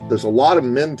there's a lot of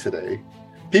men today,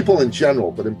 people in general,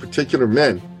 but in particular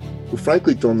men, who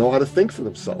frankly don't know how to think for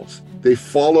themselves. They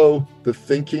follow the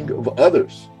thinking of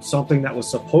others. Something that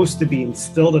was supposed to be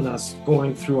instilled in us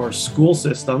going through our school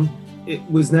system, it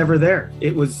was never there.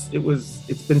 It's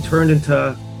been turned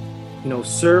into,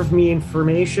 serve me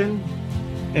information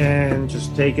and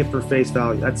just take it for face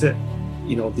value. That's it.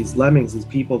 These lemmings, these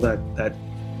people that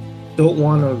don't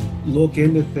want to look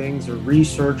into things or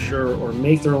research or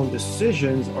make their own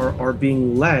decisions are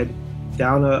being led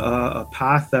down a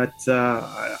path that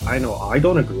I know I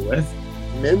don't agree with.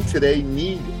 Men today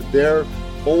need their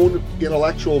own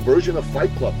intellectual version of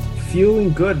Fight Club.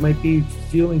 Feeling good might be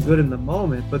feeling good in the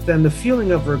moment, but then the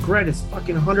feeling of regret is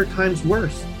fucking 100 times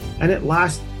worse, and it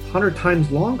lasts 100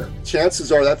 times longer.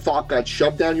 Chances are that thought got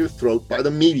shoved down your throat by the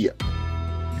media.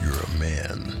 You're a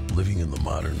man living in the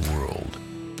modern world,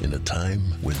 in a time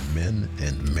when men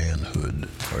and manhood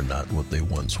are not what they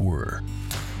once were.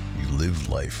 You live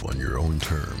life on your own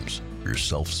terms. You're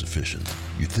self-sufficient.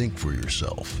 You think for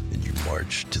yourself, and you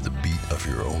march to the beat of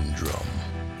your own drum.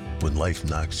 When life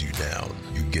knocks you down,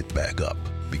 you get back up,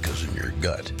 because in your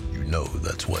gut, you know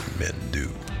that's what men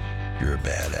do. You're a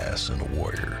badass and a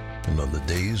warrior. And on the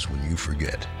days when you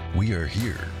forget, we are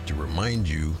here to remind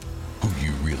you who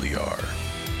you really are.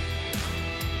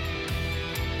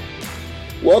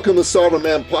 Welcome to Sovereign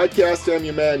Man Podcast. I'm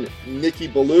your man,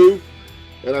 Billou,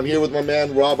 and I'm here with my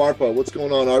man, Rob Arpa. What's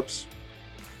going on, Arps?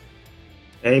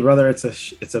 Hey, brother,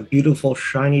 it's a beautiful,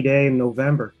 shiny day in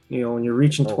November. When you're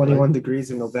reaching 21 degrees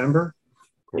in November,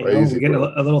 crazy, we get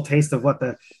a little taste of what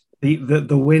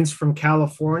the winds from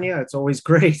California. It's always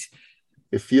great.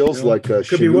 It feels like a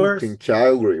Chinook in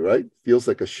Calgary, right? Feels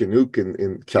like a Chinook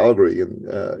in Calgary, in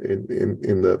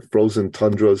the frozen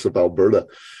tundras of Alberta.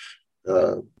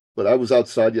 But I was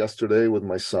outside yesterday with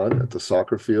my son at the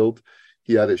soccer field.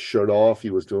 He had his shirt off. He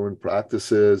was doing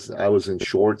practices. I was in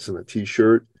shorts and a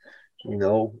t-shirt.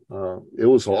 It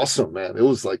was awesome, man. It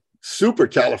was like super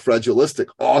califragilistic,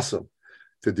 awesome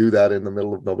to do that in the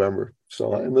middle of November.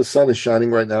 So, and the sun is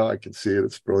shining right now. I can see it.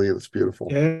 It's brilliant. It's beautiful.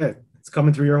 Yeah, it's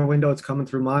coming through your window. It's coming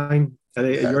through mine.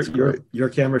 Your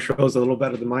camera shows a little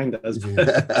better than mine does.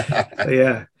 But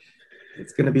yeah,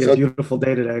 it's going to be a beautiful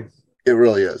day today. It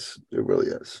really is. It really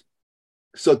is.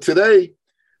 So today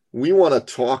we want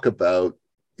to talk about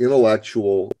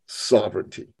intellectual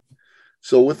sovereignty.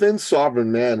 So within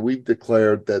Sovereign Man, we've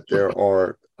declared that there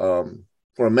are,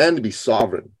 for a man to be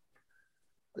sovereign,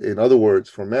 in other words,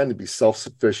 for a man to be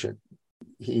self-sufficient,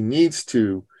 he needs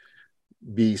to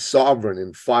be sovereign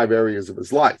in 5 areas of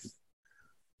his life,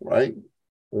 right?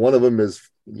 One of them is,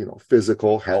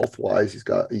 physical, health-wise. He's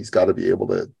got to be able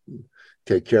to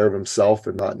take care of himself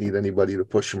and not need anybody to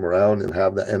push him around and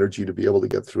have the energy to be able to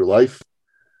get through life.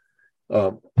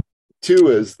 2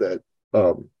 is that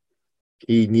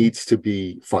he needs to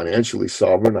be financially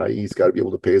sovereign, i.e. he's got to be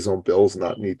able to pay his own bills,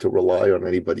 not need to rely on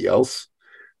anybody else.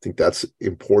 I think that's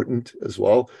important as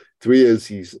well. 3 is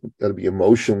he's got to be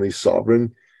emotionally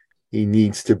sovereign. He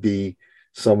needs to be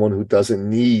someone who doesn't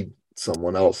need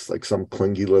someone else, like some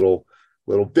clingy little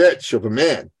bitch of a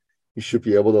man. He should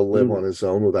be able to live on his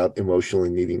own without emotionally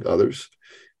needing others.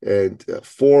 And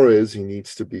 4 is he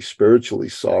needs to be spiritually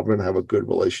sovereign, have a good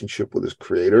relationship with his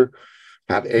creator,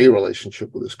 have a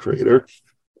relationship with his creator.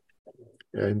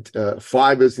 And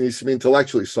 5 is he needs to be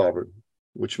intellectually sovereign,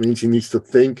 which means he needs to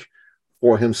think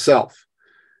for himself.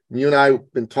 And you and I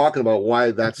have been talking about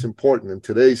why that's important. And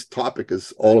today's topic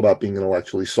is all about being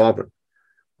intellectually sovereign,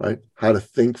 right? How to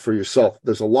think for yourself.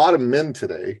 There's a lot of men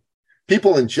today,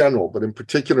 people in general, but in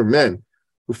particular men,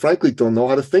 who frankly don't know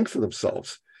how to think for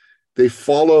themselves. They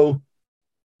follow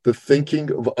the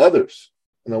thinking of others.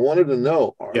 And I wanted to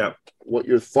know what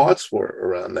your thoughts were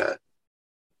around that.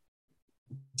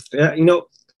 Yeah,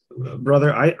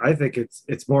 brother, I think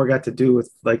it's more got to do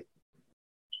with like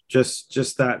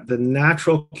just that the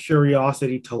natural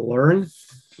curiosity to learn,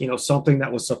 something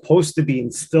that was supposed to be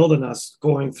instilled in us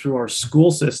going through our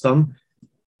school system.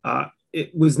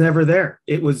 It was never there.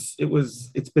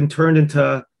 It's been turned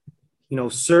into,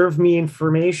 serve me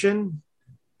information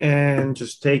and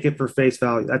just take it for face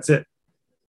value. That's it.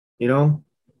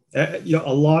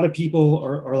 A lot of people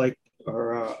are like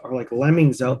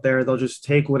lemmings out there. They'll just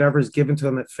take whatever's given to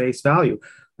them at face value.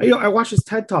 I watched this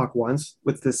TED Talk once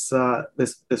with this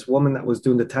woman that was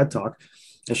doing the TED Talk,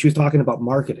 and she was talking about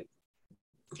marketing.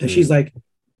 And she's like,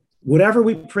 whatever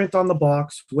we print on the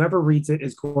box, whoever reads it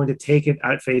is going to take it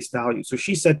at face value. So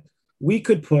she said we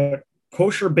could put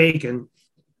kosher bacon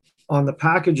on the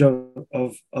package of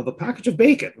a package of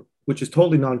bacon, which is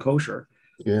totally non-kosher,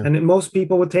 and then most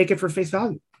people would take it for face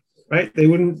value, right? They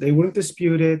wouldn't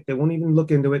dispute it. They wouldn't even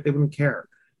look into it. They wouldn't care.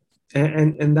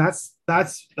 And that's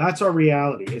our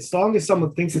reality. As long as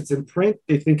someone thinks it's in print,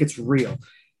 they think it's real.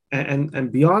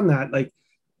 And beyond that, like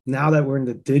now that we're in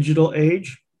the digital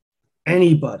age,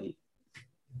 anybody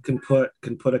can put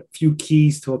a few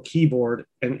keys to a keyboard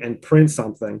and print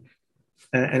something.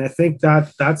 And I think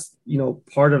that's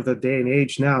part of the day and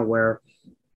age now where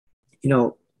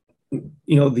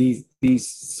these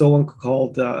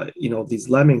so-called these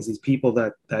lemmings, these people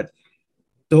that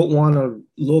don't want to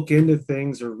look into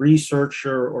things or research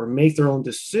or make their own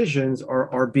decisions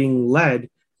are being led,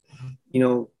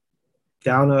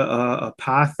 down a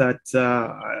path that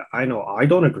I know I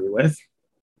don't agree with.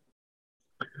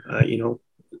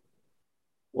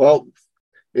 Well,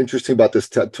 interesting about this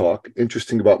TED Talk,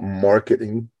 interesting about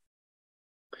marketing,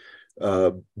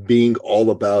 being all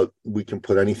about we can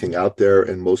put anything out there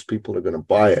and most people are going to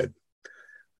buy it.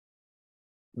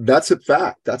 That's a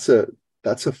fact. That's a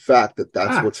fact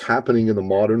that's what's happening in the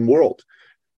modern world.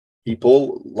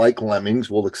 People like lemmings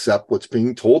will accept what's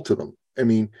being told to them. I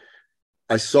mean,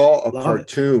 I saw a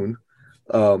cartoon.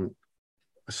 I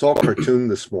saw a cartoon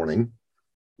this morning.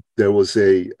 There was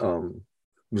a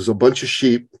bunch of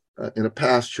sheep in a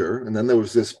pasture, and then there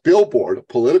was this billboard, a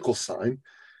political sign,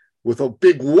 with a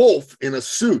big wolf in a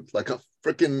suit, like a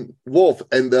freaking wolf.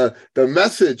 And the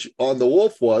message on the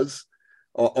wolf was,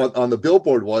 on the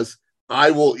billboard was,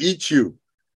 "I will eat you."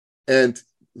 And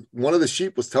one of the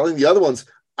sheep was telling the other ones,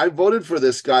 "I voted for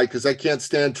this guy because I can't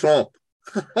stand Trump."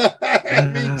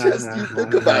 I mean, just you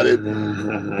think about it.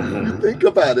 You think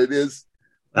about it, is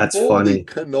that's holy funny.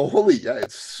 cannoli. Yeah,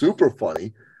 it's super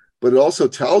funny, but it also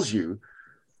tells you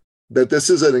that this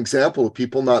is an example of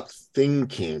people not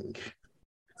thinking.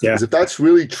 Yeah. Because if that's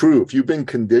really true, if you've been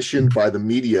conditioned by the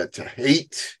media to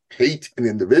hate an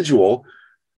individual,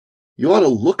 you ought to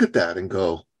look at that and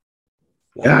go,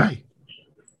 why? Yeah.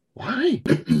 Why?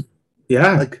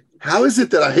 Yeah. Like, how is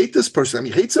it that I hate this person? I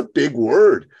mean, hate's a big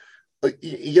word. Like,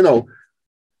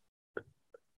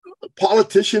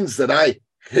 politicians that I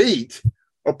hate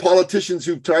are politicians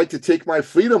who've tried to take my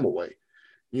freedom away.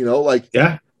 Like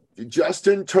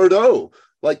Justin Trudeau.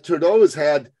 Like, Trudeau has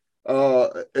had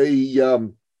a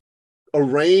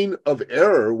reign of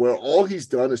error where all he's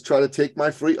done is try to take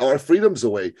our freedoms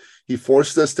away. He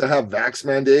forced us to have vax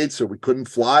mandates so we couldn't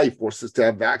fly. He forced us to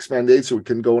have vax mandates so we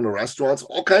couldn't go into restaurants,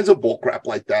 all kinds of bullcrap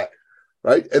like that,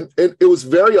 right? And it was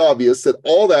very obvious that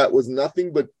all that was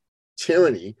nothing but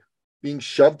tyranny being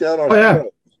shoved down our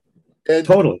throat. And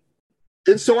totally.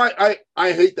 And so I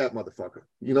hate that motherfucker.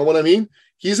 You know what I mean?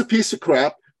 He's a piece of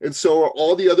crap, and so are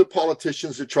all the other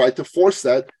politicians that tried to force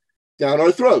that down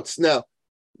our throats. Now,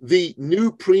 the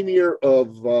new premier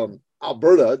of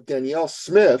Alberta, Danielle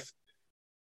Smith,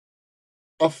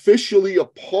 officially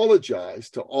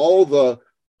apologized to all the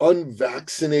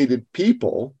unvaccinated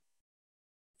people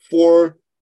for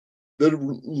the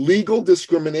legal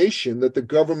discrimination that the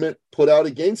government put out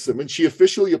against them. And she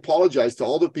officially apologized to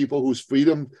all the people whose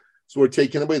freedoms were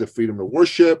taken away, the freedom to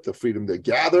worship, the freedom to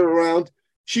gather around.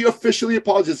 She officially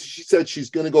apologized. She said she's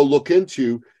going to go look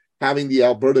into having the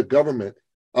Alberta government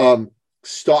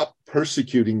stop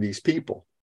persecuting these people.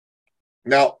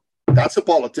 Now, that's a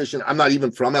politician. I'm not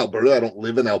even from Alberta. I don't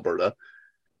live in Alberta,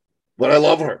 but I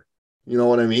love her. You know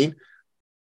what I mean?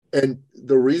 And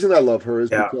the reason I love her is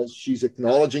because she's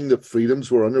acknowledging that freedoms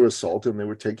were under assault and they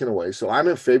were taken away. So I'm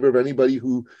in favor of anybody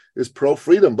who is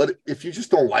pro-freedom. But if you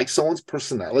just don't like someone's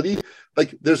personality,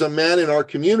 like there's a man in our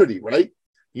community, right?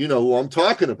 You know who I'm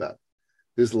talking about.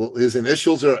 His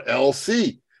initials are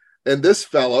LC. And this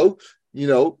fellow,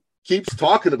 keeps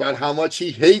talking about how much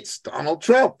he hates Donald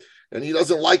Trump and he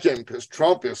doesn't like him because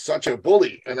Trump is such a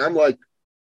bully. And I'm like,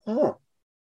 huh.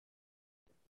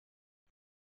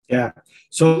 Yeah.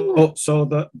 So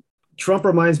the Trump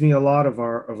reminds me a lot of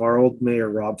our old mayor,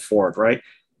 Rob Ford, right?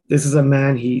 This is a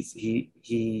man,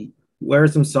 he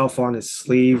wears himself on his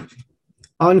sleeve,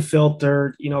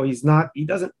 unfiltered. He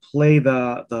doesn't play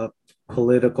the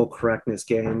political correctness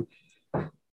game.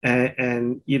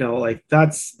 And like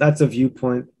that's a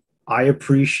viewpoint I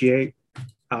appreciate.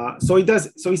 So he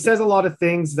says a lot of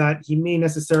things that he may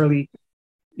necessarily,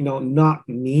 not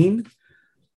mean.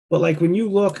 But like when you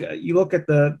look at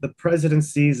the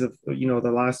presidencies of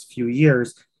the last few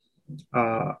years,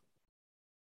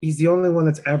 he's the only one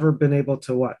that's ever been able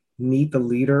to meet the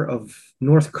leader of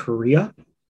North Korea.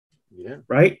 Yeah.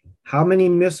 Right. How many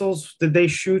missiles did they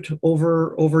shoot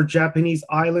over Japanese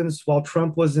islands while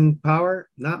Trump was in power?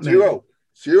 Not many.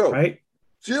 Zero. Right.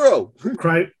 Zero.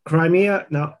 Crimea.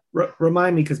 Now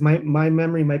remind me, because my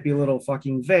memory might be a little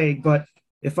fucking vague, but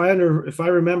if I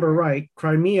remember right,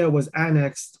 Crimea was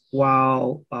annexed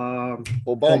while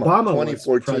Obama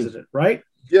was president, right?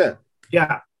 Yeah.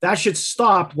 Yeah. that shit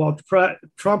stopped while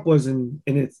Trump was in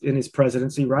his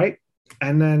presidency, right?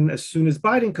 And then as soon as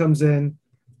Biden comes in,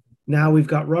 now we've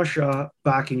got Russia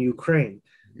back in Ukraine.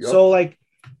 Yep. So like,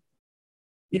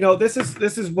 this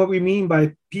is what we mean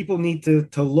by people need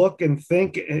to look and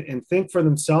think for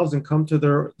themselves and come to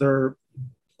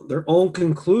their own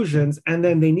conclusions, and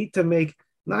then they need to make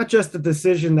not just the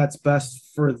decision that's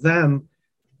best for them,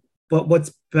 but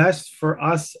what's best for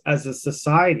us as a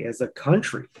society, as a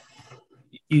country.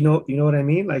 You know what I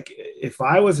mean? Like, if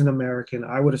I was an American,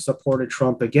 I would have supported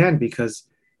Trump again, because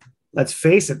let's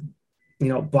face it,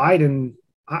 Biden,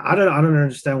 I don't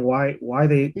understand how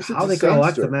they could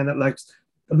elect a man that, like,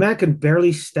 the man can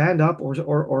barely stand up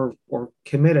or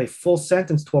commit a full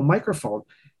sentence to a microphone.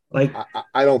 Like,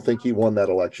 I don't think he won that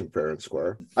election fair and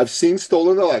square. I've seen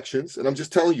stolen elections, and I'm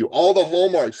just telling you, all the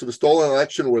hallmarks of a stolen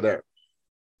election were there.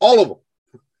 All of them.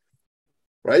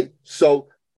 Right? So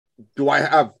do I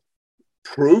have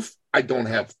proof? I don't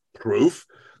have proof,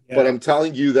 but I'm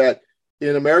telling you that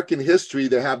in American history,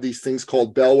 they have these things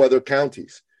called bellwether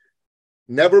counties.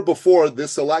 Never before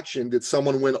this election did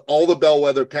someone win all the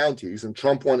bellwether counties, and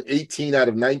Trump won 18 out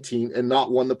of 19 and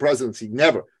not won the presidency.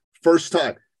 Never. First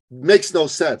time. Makes no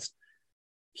sense.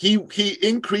 He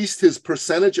increased his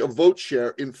percentage of vote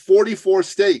share in 44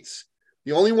 states.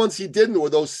 The only ones he didn't were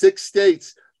those 6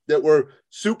 states that were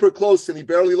super close and he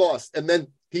barely lost. And then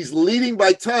he's leading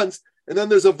by tons. And then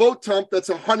there's a vote dump that's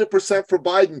 100% for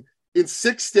Biden in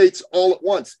 6 states all at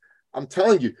once. I'm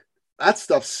telling you, that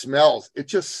stuff smells. It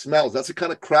just smells. That's the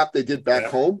kind of crap they did back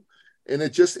home. And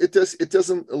it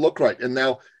doesn't look right. And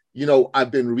now,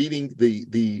 I've been reading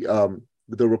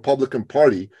the Republican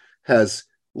Party has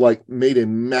like made a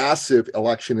massive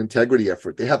election integrity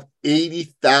effort. They have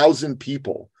 80,000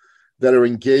 people that are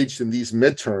engaged in these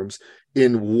midterms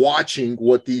in watching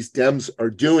what these Dems are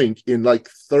doing in like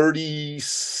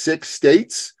 36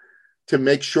 states to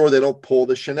make sure they don't pull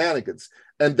the shenanigans.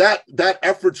 And that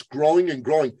effort's growing and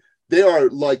growing. They are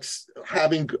like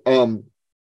having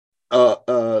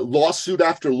lawsuit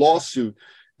after lawsuit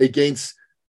against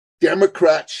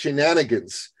Democrat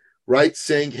shenanigans, right?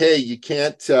 Saying, hey, you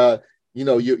can't,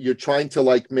 you're trying to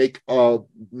like make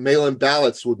mail-in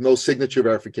ballots with no signature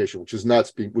verification, which is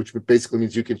nuts, which basically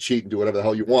means you can cheat and do whatever the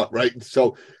hell you want, right? And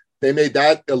so they made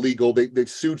that illegal. They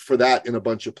sued for that in a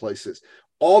bunch of places.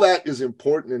 All that is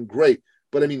important and great.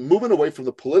 But I mean, moving away from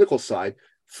the political side,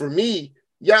 for me,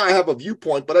 yeah, I have a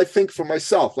viewpoint, but I think for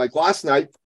myself. Like last night,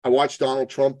 I watched Donald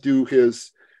Trump do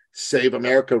his Save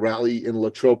America rally in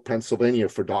Latrobe, Pennsylvania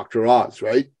for Dr. Oz,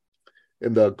 right?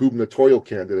 And the gubernatorial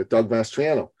candidate, Doug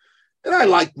Mastriano. And I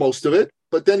liked most of it,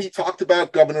 but then he talked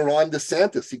about Governor Ron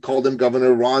DeSantis. He called him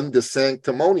Governor Ron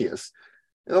DeSanctimonious.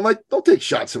 And I'm like, don't take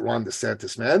shots at Ron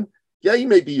DeSantis, man. Yeah, he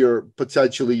may be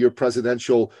potentially your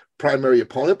presidential primary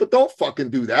opponent, but don't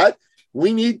fucking do that.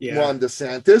 We need Ron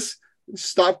DeSantis.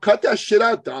 Cut that shit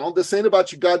out, Donald. This ain't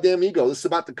about your goddamn ego. This is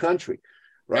about the country,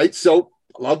 right? So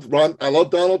I love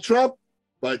Donald Trump,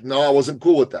 but no, I wasn't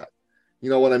cool with that. You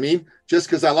know what I mean? Just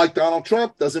because I like Donald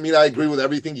Trump doesn't mean I agree with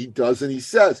everything he does and he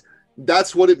says.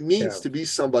 That's what it means to be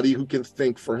somebody who can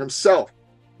think for himself.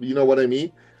 You know what I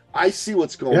mean? I see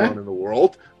what's going on in the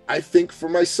world. I think for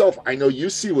myself. I know you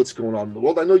see what's going on in the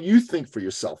world. I know you think for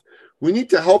yourself. We need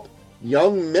to help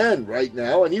young men right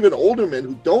now, and even older men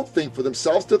who don't think for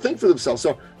themselves, to think for themselves.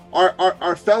 So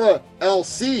our fella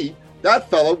LC, that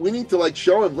fella, we need to like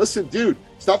show him, listen, dude,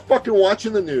 stop fucking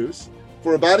watching the news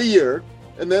for about a year,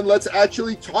 and then let's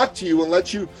actually talk to you and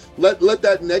let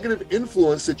that negative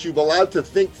influence that you've allowed to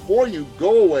think for you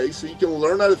go away so you can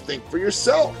learn how to think for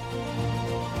yourself.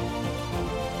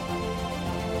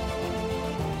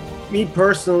 Me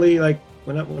personally, like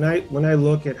when I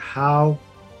look at how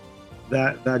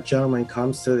that gentleman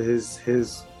comes to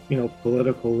his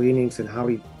political leanings and how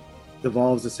he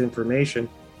devolves this information,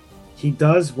 he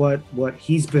does what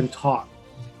he's been taught,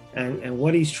 and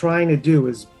what he's trying to do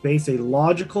is base a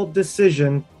logical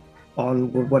decision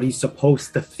on what he's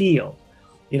supposed to feel,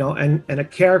 and a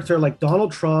character like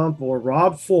Donald Trump or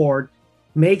Rob Ford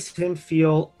makes him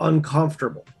feel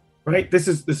uncomfortable, right? This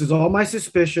is all my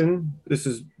suspicion. This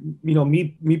is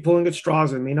me pulling at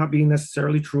straws. It may not be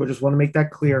necessarily true. I just want to make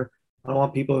that clear. I don't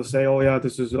want people to say, oh yeah,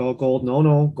 this is all gold.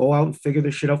 No, go out and figure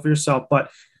this shit out for yourself.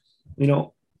 But,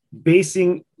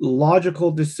 basing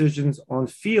logical decisions on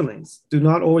feelings do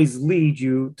not always lead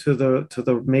you to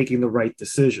the making the right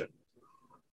decision.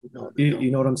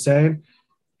 You know what I'm saying?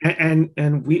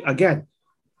 And we, again,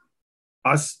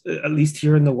 us, at least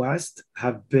here in the West,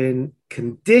 have been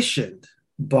conditioned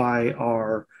by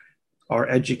our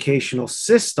educational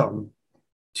system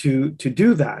to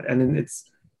do that. And it's,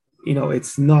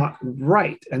 it's not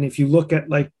right. And if you look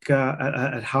at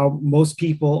at how most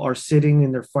people are sitting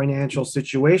in their financial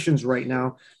situations right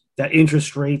now, that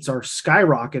interest rates are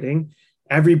skyrocketing,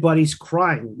 everybody's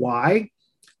crying. Why?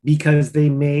 Because they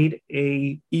made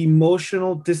a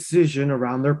emotional decision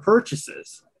around their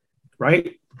purchases,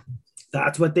 right?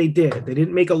 That's what they did. They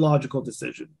didn't make a logical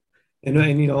decision. And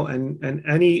any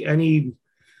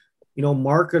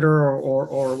marketer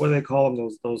or what do they call them?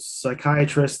 Those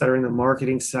psychiatrists that are in the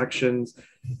marketing sections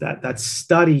that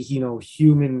study,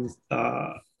 human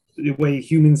the way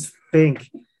humans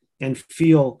think and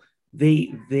feel.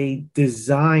 They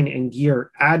design and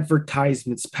gear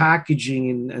advertisements,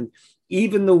 packaging, and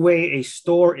even the way a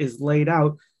store is laid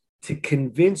out to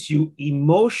convince you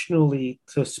emotionally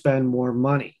to spend more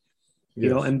money.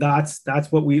 Yes. And that's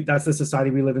the society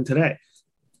we live in today.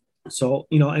 So,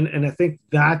 and I think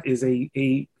that is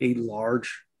a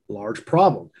large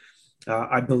problem.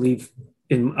 I believe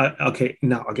okay,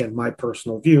 now again, my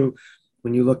personal view,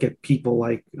 when you look at people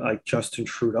like Justin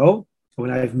Trudeau, when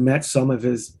I've met some of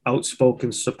his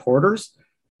outspoken supporters,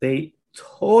 they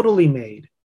totally made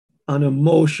an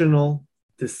emotional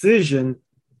decision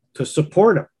to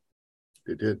support him.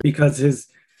 They did. Because his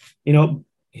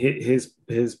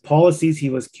policies he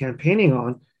was campaigning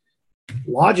on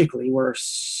logically were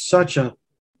so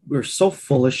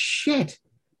full of shit.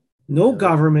 No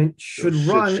government should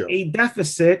run a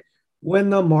deficit when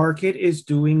the market is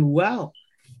doing well.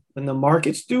 When the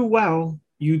markets do well,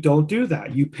 you don't do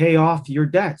that. You pay off your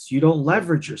debts. You don't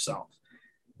leverage yourself.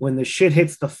 When the shit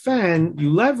hits the fan,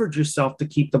 you leverage yourself to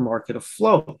keep the market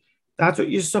afloat. That's what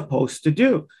you're supposed to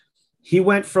do. He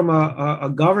went from a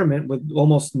government with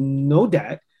almost no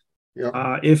debt,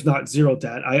 if not zero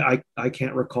debt. I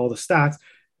can't recall the stats.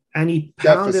 And he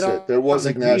pounded deficit. There was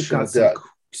a national debt.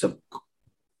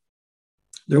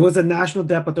 There was a national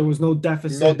debt, but there was no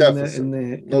deficit. In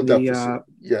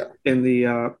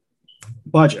the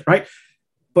budget, right?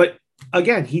 But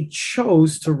again, he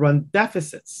chose to run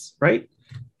deficits, right?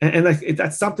 And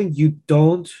that's something you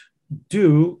don't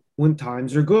do when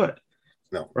times are good.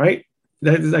 No. Right?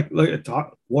 That is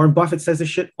Warren Buffett says this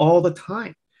shit all the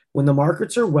time. When the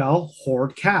markets are well,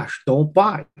 hoard cash. Don't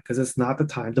buy because it's not the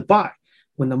time to buy.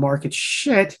 When the market's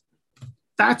shit,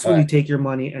 that's when you take your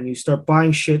money and you start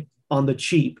buying shit on the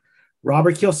cheap.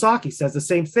 Robert Kiyosaki says the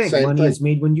same thing. Money is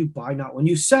made when you buy, not when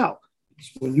you sell.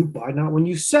 It's when you buy, not when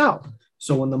you sell.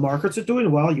 So when the markets are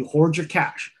doing well, you hoard your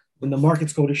cash. When the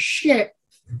markets go to shit,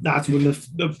 that's when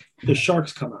the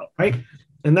sharks come out, right?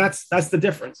 And that's the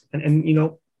difference. And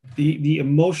the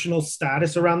emotional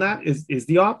status around that is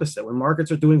the opposite. When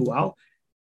markets are doing well,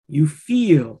 you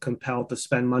feel compelled to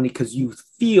spend money because you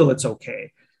feel it's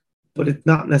okay, but it's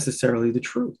not necessarily the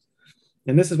truth.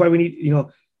 And this is why we need,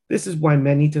 this is why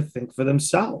men need to think for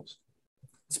themselves,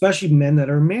 especially men that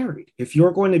are married. If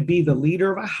you're going to be the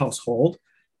leader of a household,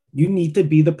 you need to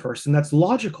be the person that's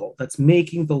logical, that's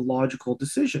making the logical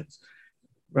decisions,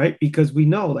 right? Because we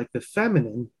know the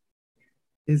feminine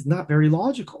is not very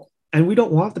logical and we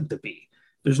don't want them to be.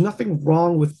 There's nothing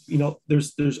wrong with,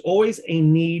 there's always a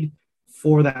need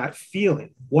for that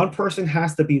feeling. One person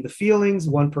has to be the feelings,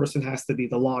 one person has to be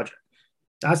the logic.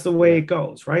 That's the way it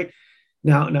goes, right?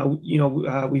 Now,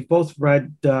 we've both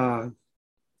read, I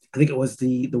think it was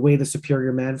the Way of the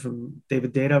Superior Man from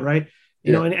David Data, right?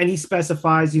 And he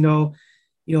specifies, in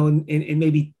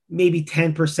maybe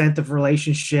 10% of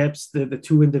relationships, the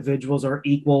two individuals are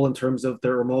equal in terms of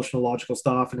their emotional, logical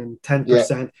stuff. And in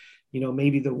 10%,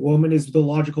 maybe the woman is the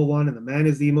logical one and the man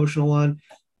is the emotional one.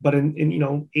 But in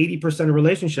 80% of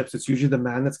relationships, it's usually the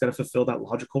man that's going to fulfill that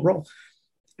logical role.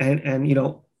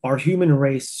 And our human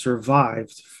race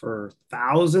survived for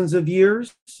thousands of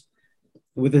years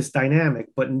with this dynamic,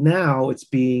 but now it's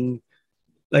being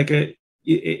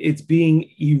it's being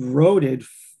eroded,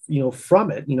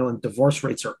 from it, and divorce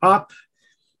rates are up,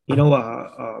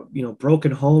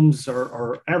 broken homes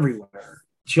are everywhere.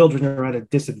 Children are at a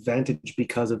disadvantage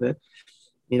because of it.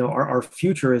 Our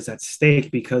future is at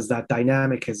stake because that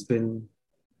dynamic has been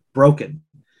broken.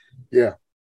 Yeah.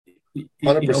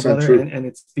 100% true. And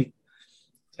it's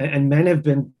and men have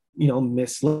been,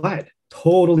 misled,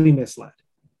 totally misled.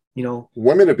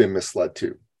 Women have been misled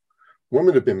too.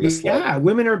 Women have been misled. Yeah,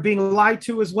 women are being lied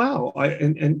to as well.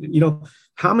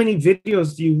 How many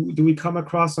videos do we come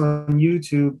across on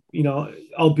YouTube?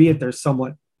 Albeit they're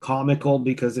somewhat comical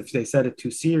because if they said it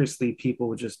too seriously, people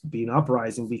would just be an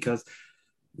uprising because,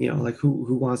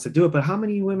 who wants to do it? But how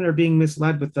many women are being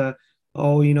misled with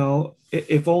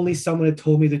if only someone had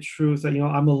told me the truth that,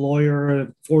 I'm a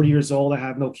lawyer, 40 years old, I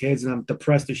have no kids, and I'm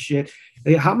depressed as shit.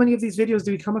 How many of these videos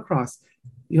do we come across?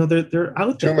 They're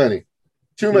out there.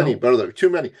 Too many, brother. Too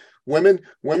many. Women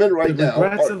right The now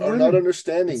regrets of are women. not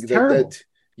understanding It's that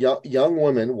terrible. young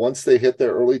women, once they hit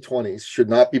their early 20s, should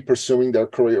not be pursuing their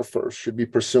career first, should be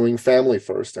pursuing family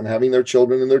first and having their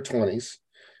children in their 20s,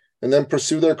 and then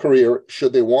pursue their career,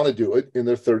 should they want to do it, in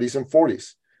their 30s and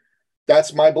 40s.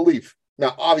 That's my belief.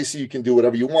 Now, obviously, you can do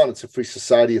whatever you want. It's a free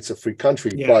society. It's a free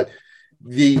country. Yeah. But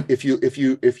if you're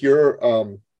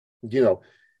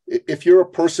if you're a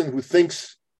person who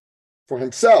thinks for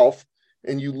himself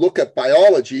and you look at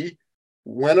biology,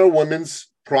 when are women's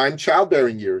prime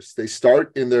childbearing years? They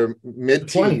start in their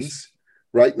mid-teens,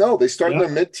 right? No, they start in their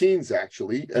mid-teens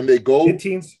actually, and they go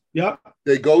mid-teens. Yeah.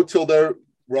 They go till they're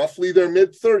roughly their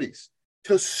mid-30s.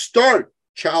 To start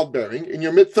childbearing in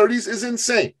your mid-30s is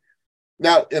insane.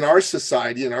 Now, in our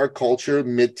society, in our culture,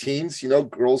 mid-teens,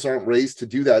 girls aren't raised to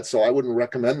do that, so I wouldn't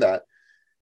recommend that.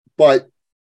 But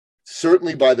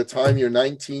certainly by the time you're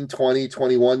 19, 20,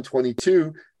 21,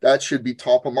 22, that should be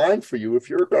top of mind for you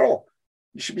if you're a girl.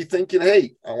 You should be thinking,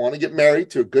 hey, I want to get married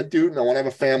to a good dude and I want to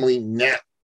have a family now.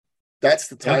 That's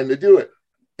the time to do it.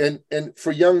 And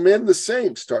for young men, the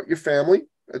same. Start your family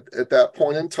at that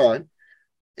point in time.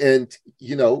 And,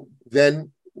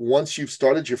 then once you've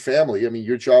started your family, I mean,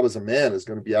 your job as a man is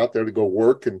going to be out there to go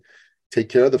work and take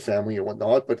care of the family and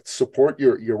whatnot, but support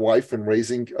your wife in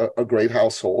raising a great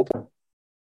household.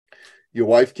 Your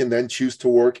wife can then choose to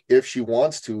work if she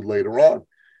wants to later on.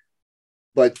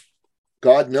 But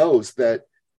God knows that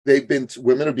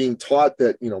women are being taught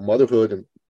that, motherhood and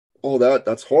all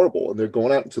that's horrible. And they're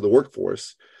going out into the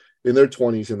workforce in their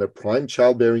 20s, in their prime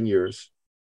childbearing years.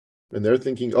 And they're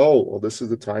thinking, oh, well, this is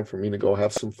the time for me to go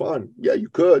have some fun. Yeah, you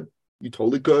could. You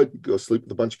totally could. You go sleep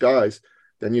with a bunch of guys.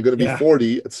 Then you're going to be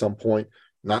 40 at some point,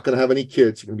 not going to have any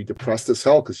kids. You're going to be depressed as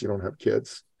hell because you don't have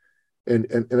kids. And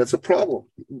it's a problem.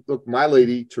 Look, my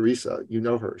lady, Teresa, you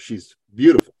know her. She's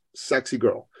beautiful, sexy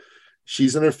girl.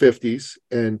 She's in her 50s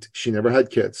and she never had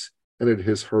kids. And it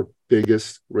is her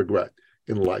biggest regret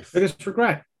in life. Biggest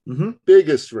regret. Mm-hmm.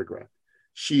 Biggest regret.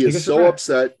 She is so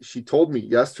upset. She told me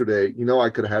yesterday, I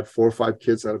could have had 4 or 5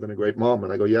 kids. I'd have been a great mom.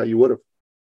 And I go, yeah, you would have.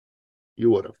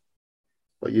 You would have.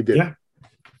 But you didn't. Yeah.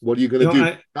 What are you going to do?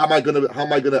 How am I going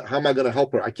to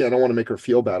help her? I don't want to make her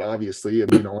feel bad, obviously.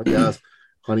 And, yes,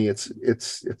 honey,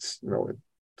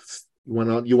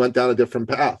 you went down a different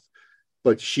path.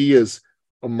 But she is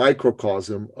a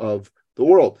microcosm of the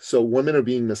world. So women are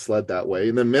being misled that way.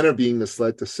 And then men are being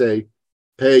misled to say,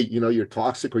 hey, you're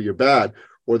toxic or you're bad.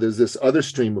 Or there's this other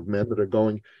stream of men that are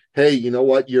going, hey, you know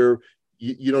what? You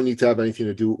don't need to have anything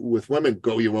to do with women.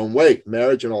 Go your own way.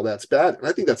 Marriage and all that's bad. And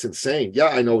I think that's insane. Yeah,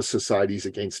 I know society's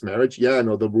against marriage. Yeah, I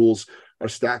know the rules are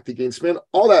stacked against men.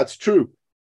 All that's true.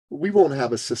 We won't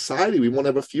have a society. We won't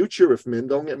have a future if men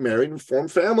don't get married and form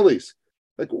families.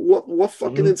 Like, what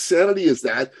fucking insanity is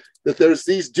that there's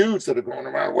these dudes that are going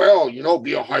around, well,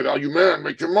 be a high-value man,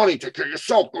 make your money, take care of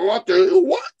yourself, go out there.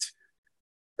 What?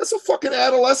 That's a fucking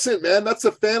adolescent, man. That's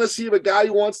a fantasy of a guy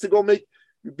who wants to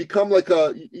become like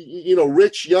a,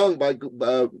 rich young by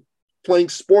playing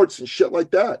sports and shit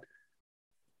like that.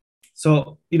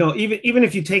 So, even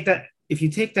if you take that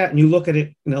and you look at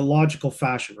it in a logical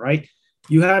fashion, right?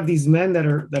 You have these men that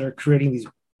are creating these,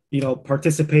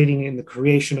 participating in the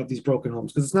creation of these broken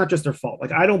homes, because it's not just their fault.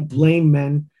 Like, I don't blame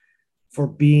men for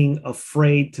being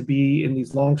afraid to be in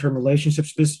these long-term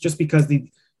relationships just because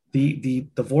the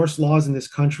divorce laws in this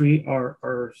country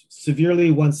are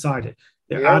severely one-sided.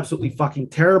 They're absolutely fucking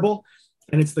terrible.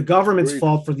 And it's the government's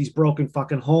fault for these broken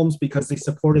fucking homes because they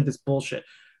supported this bullshit.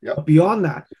 Yep. But beyond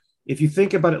that, if you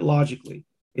think about it logically,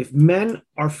 if men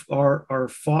are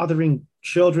fathering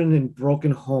children in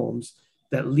broken homes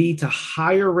that lead to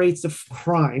higher rates of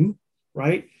crime,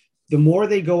 right? The more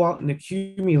they go out and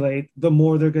accumulate, the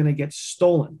more they're going to get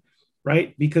stolen.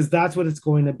 Right? Because that's what it's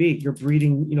going to be. You're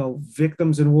breeding,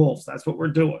 victims and wolves. That's what we're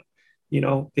doing.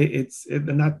 The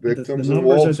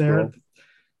numbers are there. Bro.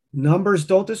 Numbers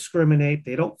don't discriminate.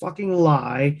 They don't fucking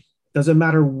lie. Doesn't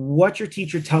matter what your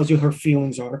teacher tells you her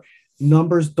feelings are.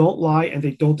 Numbers don't lie and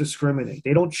they don't discriminate.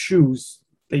 They don't choose.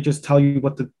 They just tell you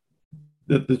what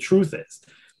the truth is.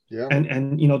 Yeah.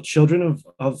 And children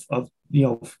of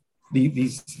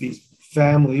these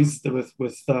families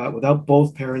without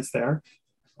both parents there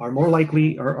are more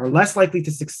likely or less likely to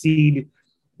succeed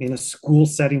in a school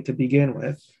setting to begin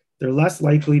with. They're less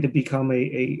likely to become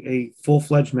a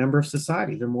full-fledged member of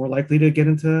society. They're more likely to get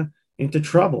into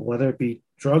trouble, whether it be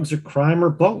drugs or crime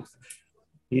or both.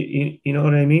 You know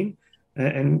what I mean?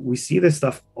 And we see this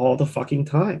stuff all the fucking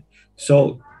time.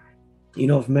 So,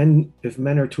 if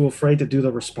men are too afraid to do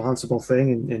the responsible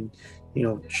thing and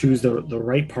choose the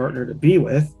right partner to be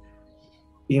with,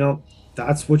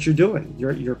 that's what you're doing.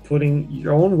 You're putting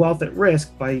your own wealth at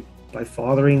risk by by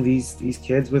fathering these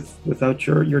kids without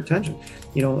your attention.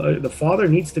 The father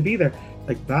needs to be there.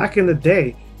 Like back in the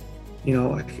day,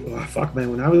 fuck, man,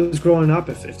 when I was growing up,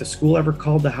 if the school ever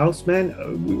called the house, man,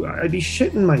 I'd be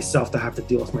shitting myself to have to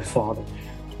deal with my father,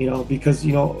 because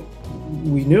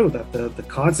we knew that the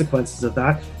consequences of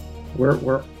that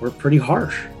were pretty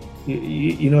harsh.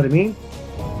 You know what I mean?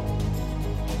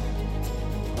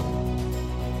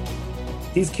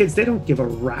 These kids, they don't give a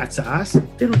rat's ass.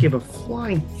 They don't give a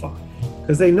flying fuck,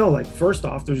 because they know, like, first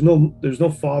off, there's no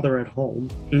father at home.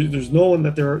 There's no one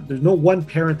there's no one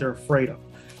parent they're afraid of,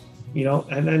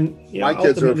 and then my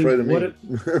kids are afraid of me.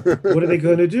 What are they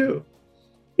going to do?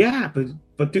 Yeah,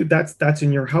 but dude, that's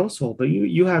in your household. But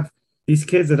you have these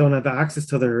kids that don't have access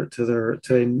to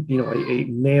a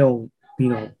male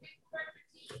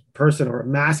person or a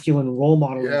masculine role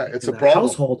model. Yeah, it's in a problem.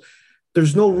 Household.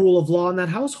 There's no rule of law in that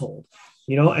household.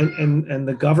 And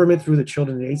the government through the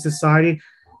Children's Aid Society,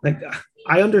 like,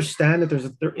 I understand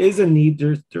that there is a need.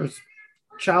 There's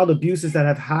child abuses that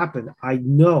have happened. I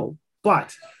know,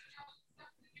 but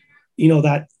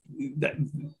that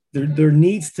there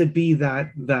needs to be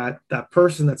that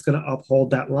person that's going to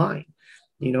uphold that line.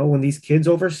 When these kids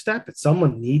overstep it,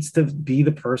 someone needs to be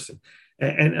the person.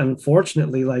 And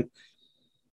unfortunately, like,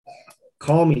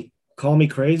 call me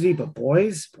crazy, but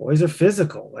boys are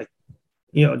physical. Like,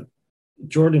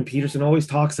 Jordan Peterson always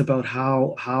talks about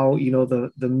how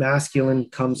the masculine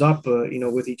comes up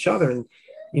with each other, and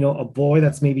a boy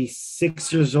that's maybe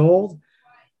 6 years old,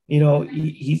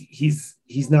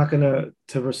 he's not going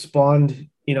to respond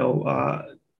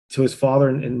to his father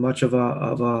in much of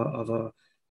a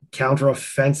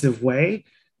counter-offensive way.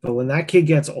 But when that kid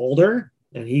gets older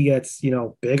and he gets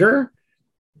bigger,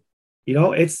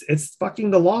 it's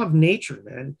fucking the law of nature,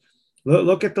 man.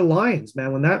 Look at the lions,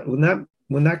 man.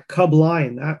 When that cub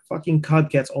lion, that fucking cub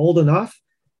gets old enough,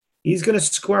 he's going to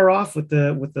square off with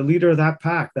the leader of that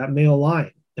pack, that male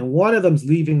lion. And one of them's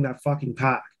leaving that fucking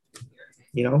pack,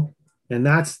 and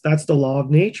that's the law of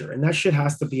nature. And that shit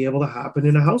has to be able to happen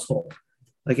in a household.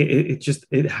 Like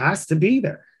it has to be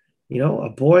there. A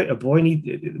boy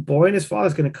and his father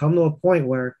is going to come to a point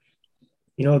where,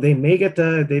 they may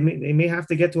have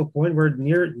to get to a point where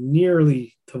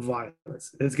nearly to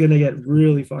violence. It's going to get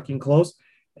really fucking close.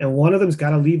 And one of them's got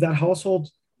to leave that household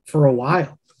for a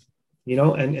while,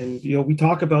 and we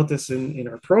talk about this in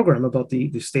our program about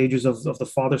the stages of the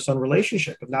father-son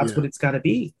relationship, and that's what it's got to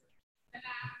be.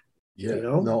 Yeah,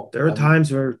 there are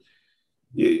times where,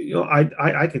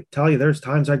 I could tell you, there's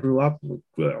times I grew up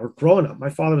or growing up, my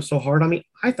father was so hard on me.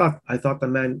 I thought the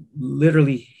man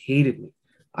literally hated me.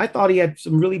 I thought he had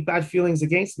some really bad feelings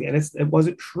against me, and it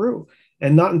wasn't true.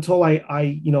 And not until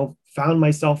I found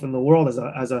myself in the world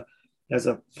as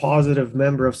a positive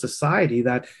member of society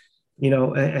that,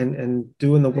 and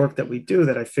doing the work that we do,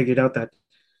 that I figured out that,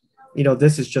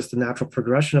 this is just a natural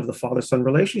progression of the father-son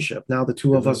relationship. Now the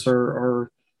two of us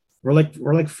we're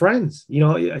like friends.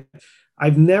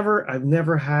 I've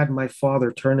never had my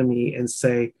father turn to me and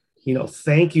say,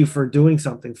 thank you for doing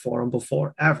something for him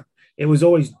before, ever. It was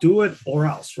always do it or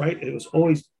else, right? It was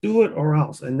always do it or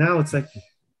else. And now it's like,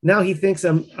 now he thinks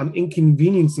I'm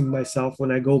inconveniencing myself when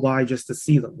I go by just to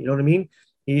see them. You know what I mean?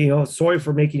 Sorry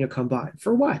for making you come by.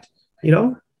 For what?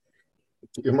 You're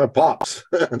my pops.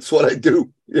 That's what I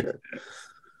do. Yeah.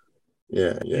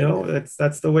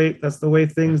 That's the way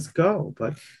things go.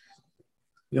 But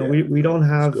we don't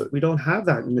have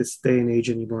that in this day and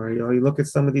age anymore. You look at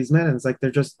some of these men, and it's like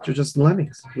they're just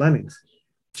lemmings.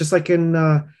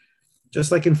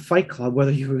 Just like in Fight Club,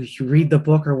 whether you read the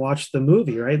book or watch the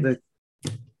movie, right?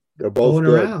 They're both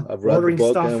good. Around, I've read the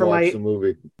book and watched the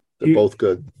movie. They're both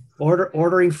good.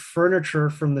 Ordering furniture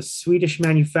from the Swedish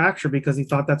manufacturer because he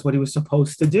thought that's what he was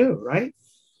supposed to do, right?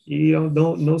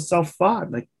 No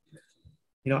self-thought. Like,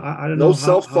 I don't know. No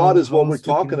self-thought is what we're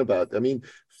talking about. I mean,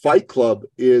 Fight Club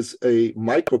is a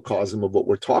microcosm of what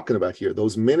we're talking about here.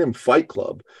 Those men in Fight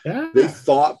Club, they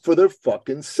thought for their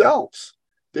fucking selves.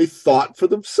 They thought for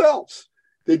themselves.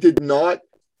 They did not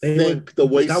think the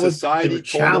way society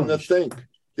told them to think.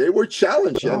 They were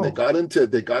challenged, and they got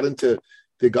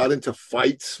into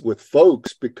fights with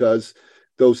folks because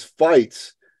those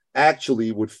fights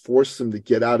actually would force them to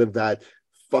get out of that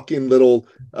fucking little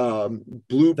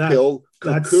blue pill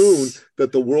cocoon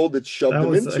that the world had shoved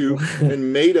them into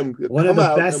and made them come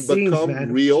out and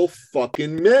become real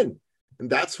fucking men. And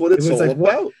that's what it's all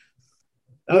about.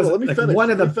 Let me finish. One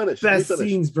of the best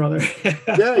scenes, brother.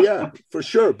 yeah, for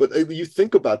sure. But you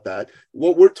think about that.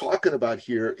 What we're talking about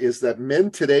here is that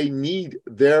men today need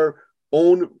their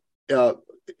own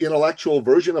intellectual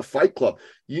version of Fight Club.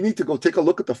 You need to go take a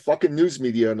look at the fucking news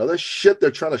media and other shit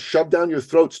they're trying to shove down your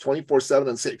throats 24/7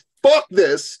 and say, fuck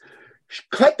this,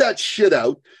 cut that shit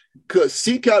out,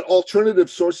 seek out alternative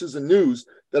sources of news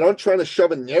that aren't trying to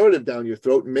shove a narrative down your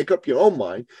throat and make up your own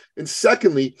mind. And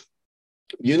secondly,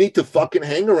 you need to fucking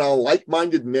hang around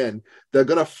like-minded men that are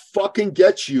going to fucking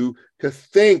get you to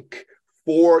think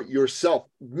for yourself.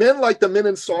 Men like the men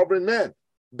in Sovereign Man,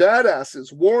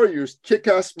 badasses, warriors,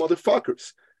 kick-ass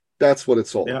motherfuckers. That's what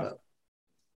it's all about.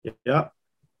 Yeah.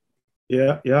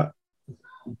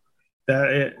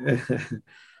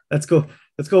 Let's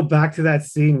go back to that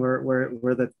scene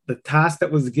where the task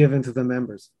that was given to the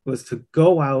members was to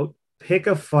go out, pick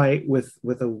a fight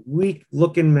with a weak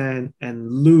looking man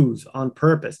and lose on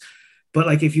purpose. But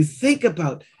like, if you think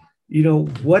about,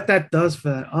 what that does for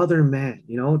that other man,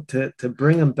 to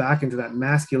bring him back into that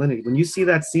masculinity. When you see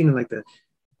that scene in like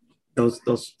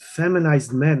those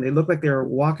feminized men, they look like they're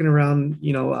walking around,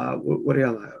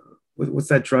 what's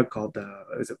that drug called?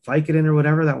 Is it Vicodin or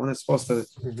whatever? That one is supposed to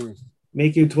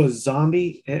make you into a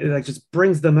zombie. It like just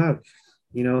brings them out,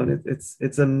 and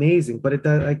it's amazing. But it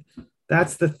does, like,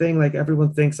 that's the thing. Like,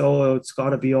 everyone thinks, oh, it's got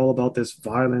to be all about this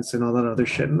violence and all that other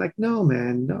shit. And like, no,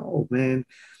 man.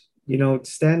 Men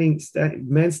standing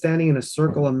in a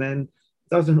circle of men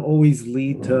doesn't always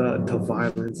lead to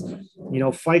violence.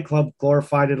 Fight Club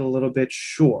glorified it a little bit,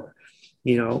 sure.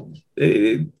 It's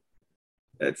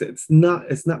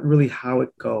not really how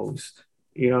it goes.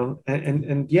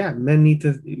 And yeah, men need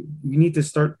to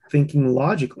start thinking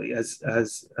logically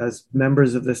as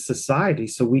members of this society,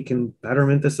 so we can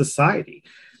betterment the society,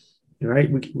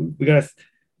 right? We gotta,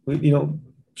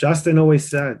 Justin always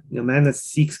said, a man that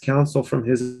seeks counsel from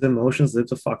his emotions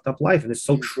lives a fucked up life. And it's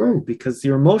so true, because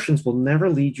your emotions will never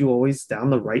lead you always down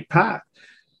the right path,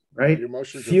 right?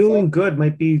 Feeling good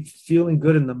might be feeling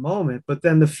good in the moment, but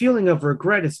then the feeling of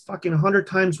regret is fucking 100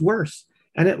 times worse,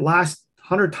 and it lasts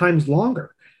 100 times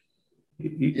longer.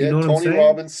 You know what Tony I'm saying?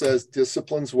 Robbins says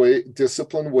discipline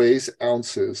weighs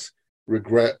ounces,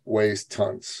 regret weighs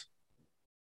tons.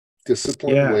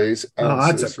 Discipline weighs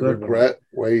ounces, regret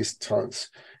weighs tons.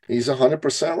 He's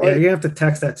 100% right. Yeah, you have to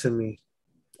text that to me.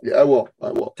 Yeah, I will.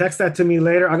 Text that to me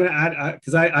later. I'm gonna add,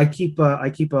 because I keep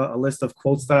a list of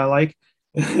quotes that I like.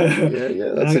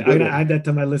 That's I'm gonna add that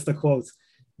to my list of quotes.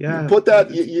 Yeah, you put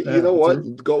that. You know what?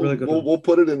 Really we'll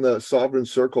put it in the Sovereign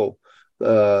Circle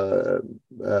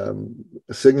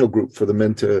signal group for the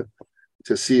men to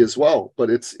see as well. But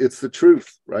it's the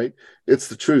truth, right? It's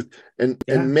the truth. And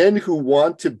men who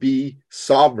want to be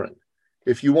sovereign,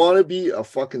 if you want to be a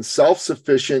fucking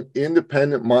self-sufficient,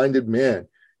 independent-minded man,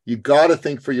 you got to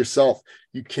think for yourself.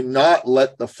 You cannot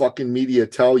let the fucking media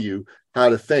tell you how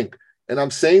to think. And I'm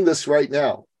saying this right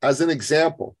now as an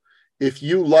example. If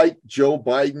you like Joe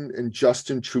Biden and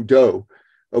Justin Trudeau,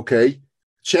 okay,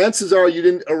 chances are you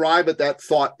didn't arrive at that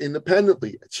thought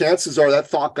independently. Chances are that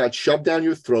thought got shoved down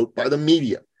your throat by the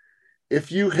media.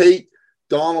 If you hate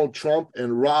Donald Trump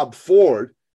and Rob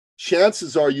Ford,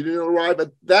 chances are you didn't arrive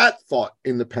at that thought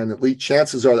independently.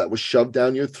 Chances are that was shoved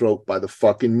down your throat by the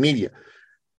fucking media.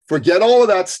 Forget all of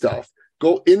that stuff.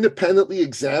 Go independently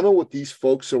examine what these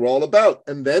folks are all about,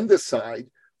 and then decide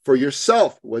for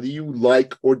yourself whether you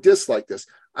like or dislike this.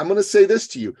 I'm going to say this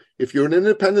to you. If you're an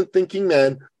independent thinking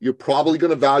man, you're probably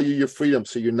going to value your freedom.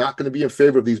 So you're not going to be in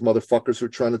favor of these motherfuckers who are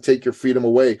trying to take your freedom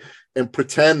away and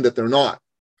pretend that they're not,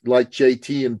 like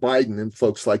JT and Biden and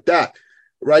folks like that,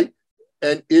 right?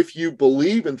 And if you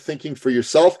believe in thinking for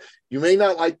yourself, you may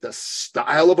not like the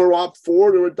style of a Rob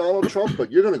Ford or a Donald Trump,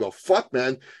 but you're going to go, fuck,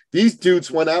 man. These dudes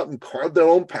went out and carved their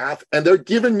own path, and they're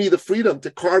giving me the freedom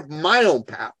to carve my own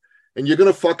path. And you're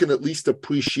going to fucking at least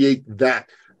appreciate that.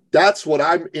 That's what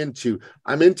I'm into.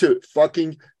 I'm into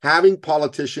fucking having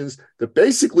politicians that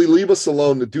basically leave us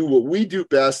alone to do what we do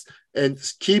best and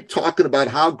keep talking about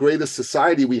how great a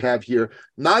society we have here.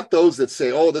 Not those that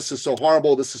say, oh, this is so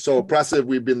horrible, this is so oppressive,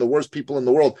 we've been the worst people in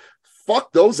the world.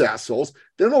 Fuck those assholes.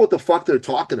 They don't know what the fuck they're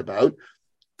talking about,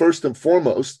 first and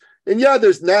foremost. And yeah,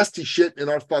 there's nasty shit in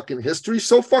our fucking history.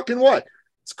 So fucking what?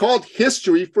 It's called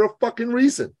history for a fucking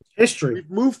reason. History. We've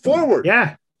moved forward.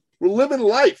 Yeah. We're living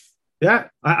life. Yeah.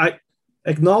 I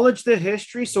acknowledge the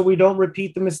history so we don't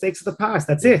repeat the mistakes of the past.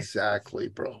 That's it. Exactly,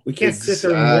 bro. We can't sit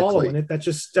there and wallow in it. That's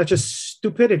just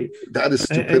stupidity. That is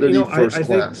stupidity first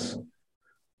class.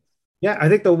 I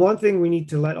think the one thing we need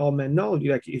to let all men know,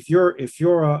 like, if you're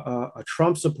a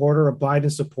Trump supporter, a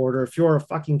Biden supporter, if you're a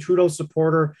fucking Trudeau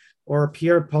supporter or a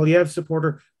Pierre Poilievre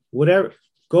supporter, whatever,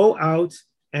 go out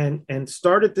and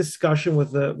start a discussion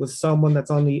with someone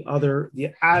that's on the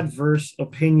adverse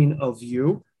opinion of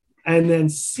you, and then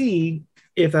see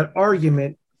if that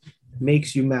argument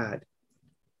makes you mad.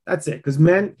 That's it. Because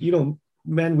men, we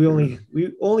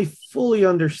only fully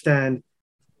understand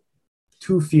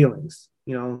two feelings,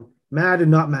 mad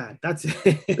and not mad. That's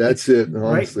it. That's it.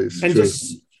 Honestly, right? It's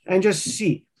and true. just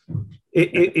see.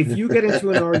 If you get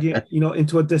into an argument,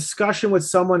 into a discussion with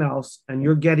someone else and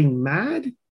you're getting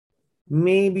mad,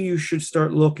 maybe you should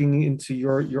start looking into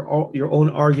your own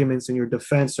arguments and your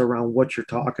defense around what you're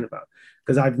talking about.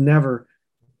 Because I've never,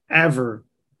 ever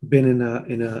been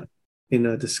in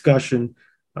a discussion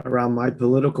around my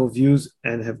political views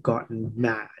and have gotten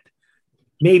mad.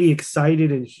 Maybe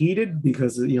excited and heated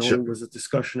because Sure. It was a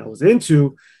discussion I was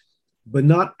into, but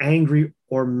not angry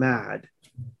or mad.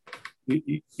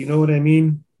 You know what I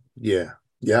mean? Yeah,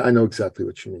 I know exactly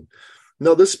what you mean.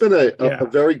 No, this has been a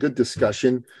very good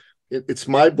discussion. It's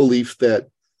my belief that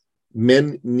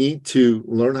men need to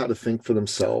learn how to think for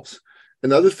themselves.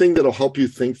 Another thing that'll help you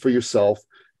think for yourself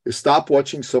is stop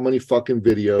watching so many fucking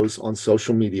videos on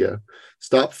social media.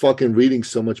 Stop fucking reading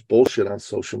so much bullshit on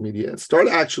social media and start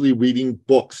actually reading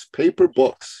books, paper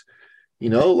books.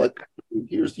 Like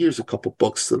here's a couple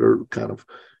books that are kind of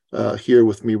here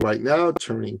with me right now.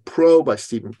 Turning Pro by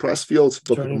Stephen Pressfield's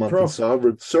book of the month in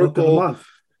Sovereign Circle.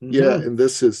 Mm-hmm. Yeah, and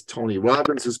this is Tony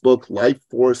Robbins' book, Life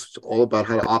Force. It's all about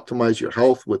how to optimize your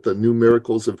health with the new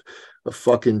miracles of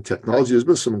fucking technology. There's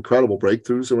been some incredible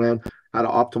breakthroughs around how to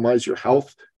optimize your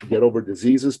health, get over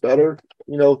diseases better.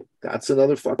 That's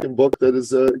another fucking book that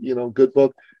is a good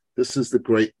book. This is the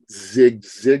great Zig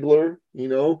Ziglar.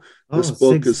 This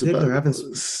book is about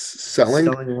selling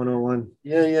 101.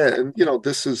 Yeah, and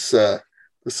this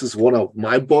is one of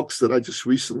my books that I just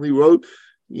recently wrote.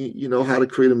 How to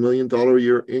create $1 million a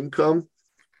year income.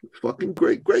 Fucking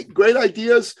great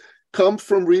ideas come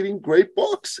from reading great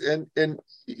books. And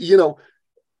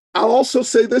I'll also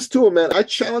say this to him, man. I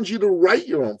challenge you to write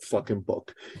your own fucking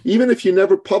book, even if you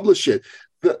never publish it.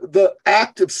 The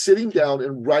act of sitting down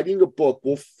and writing a book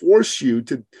will force you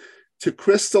to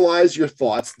crystallize your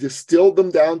thoughts, distill them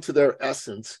down to their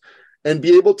essence, and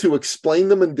be able to explain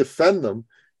them and defend them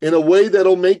in a way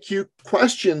that'll make you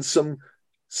question some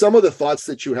of the thoughts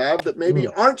that you have that maybe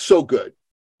aren't so good.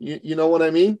 You know what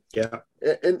I mean? Yeah.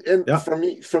 And yeah. For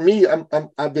me,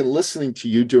 I've been listening to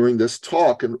you during this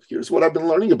talk, and here's what I've been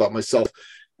learning about myself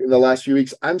in the last few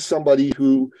weeks. I'm somebody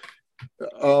who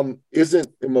isn't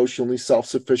emotionally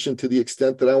self-sufficient to the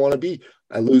extent that I want to be.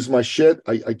 I lose my shit.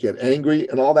 I get angry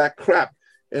and all that crap.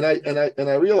 And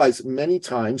I realize many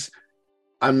times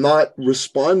I'm not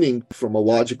responding from a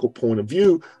logical point of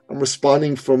view. I'm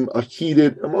responding from a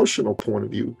heated emotional point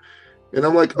of view. And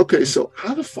I'm like, okay, so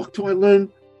how the fuck do I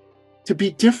learn to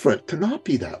be different, to not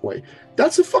be that way?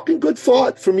 That's a fucking good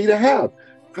thought for me to have.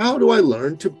 How do I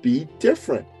learn to be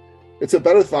different? It's a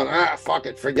better thought. Fuck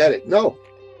it, forget it. No.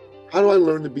 How do I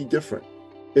learn to be different?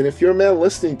 And if you're a man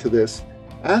listening to this,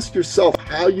 ask yourself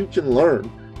how you can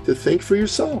learn to think for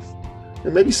yourself.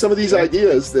 And maybe some of these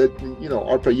ideas that,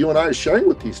 Arpa, you and I are sharing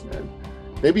with these men,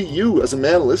 maybe you as a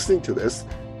man listening to this,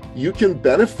 you can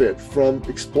benefit from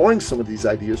exploring some of these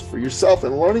ideas for yourself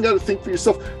and learning how to think for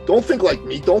yourself. Don't think like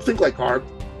me. Don't think like Arp.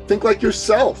 Think like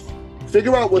yourself.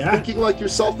 Figure out what thinking like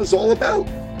yourself is all about.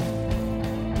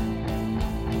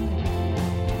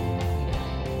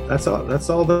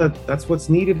 That's what's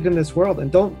needed in this world.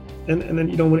 And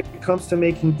then when it comes to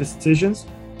making decisions,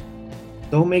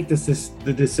 don't make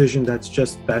the decision that's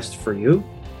just best for you.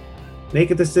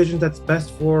 Make a decision that's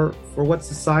best for what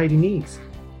society needs,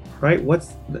 right? What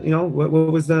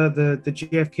was the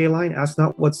JFK line? Ask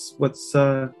not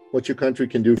what your country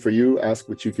can do for you. Ask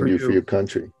what you can do for your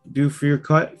country. Do for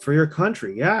your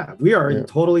country. Yeah, we are in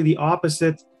totally the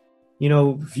opposite,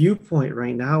 viewpoint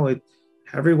right now.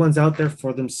 Everyone's out there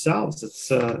for themselves.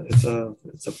 It's a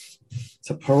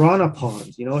piranha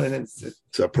pond, and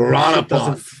it's a piranha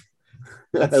pond.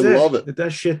 I love it.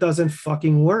 That shit doesn't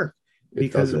fucking work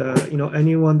because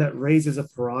anyone that raises a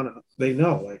piranha, they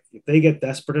know, like, if they get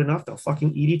desperate enough, they'll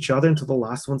fucking eat each other until the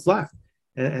last one's left.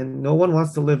 And no one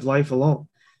wants to live life alone.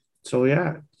 So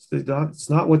it's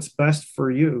not what's best for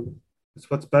you.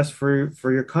 It's what's best for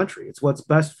your country. It's what's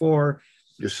best for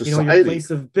your society, your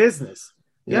place of business.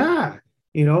 Yeah.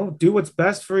 Do what's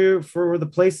best for the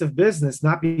place of business,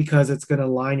 not because it's going to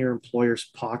line your employer's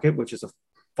pocket, which is a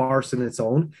farce in its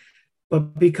own,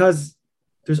 but because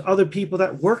there's other people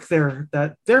that work there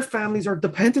that their families are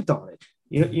dependent on it.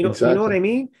 Exactly. You know what I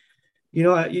mean?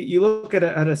 You look at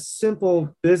a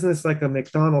simple business like a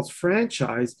McDonald's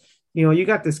franchise. You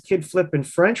got this kid flipping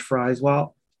French fries.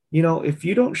 Well, if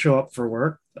you don't show up for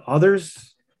work,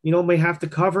 others, may have to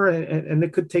cover, and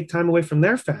it could take time away from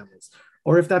their families.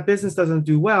 Or if that business doesn't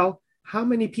do well, how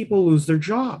many people lose their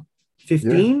job?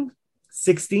 15,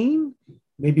 16,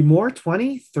 maybe more,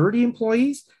 20, 30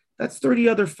 employees. that's 30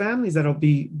 other families that'll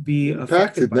be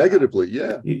affected by negatively.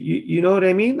 Yeah. You know what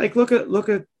I mean? Like, look at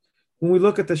when we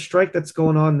look at the strike that's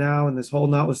going on now and this whole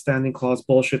notwithstanding clause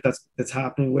bullshit that's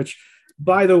happening, which,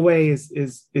 by the way,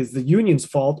 is the union's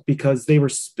fault, because they were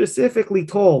specifically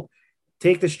told,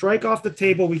 take the strike off the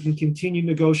table, we can continue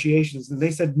negotiations. And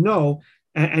they said no.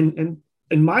 And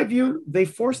in my view, they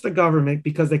forced the government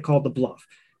because they called the bluff.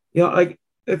 You know, like,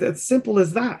 it's simple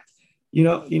as that. And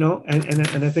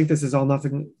I think this is all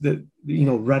nothing,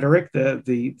 rhetoric,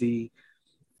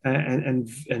 and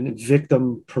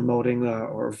victim promoting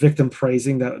or victim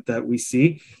praising that we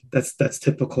see. That's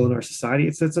typical in our society.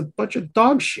 It's a bunch of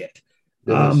dog shit.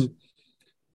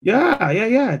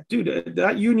 Yeah, dude.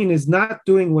 That union is not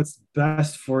doing what's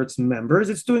best for its members.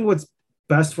 It's doing what's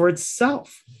best for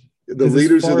itself. The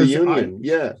leaders of the union,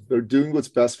 they're doing what's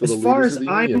best for the leaders of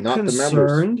the union, not the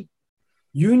members.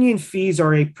 Union fees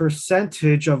are a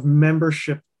percentage of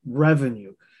membership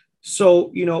revenue.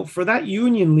 So, for that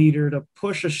union leader to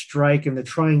push a strike and to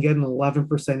try and get an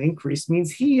 11% increase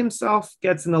means he himself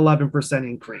gets an 11%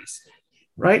 increase,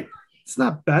 right? It's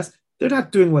not best. They're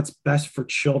not doing what's best for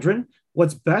children.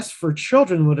 What's best for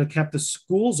children would have kept the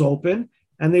schools open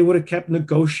and they would have kept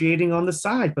negotiating on the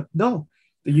side. But no,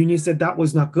 the union said that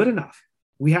was not good enough.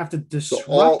 We have to disrupt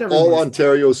all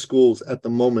Ontario schools at the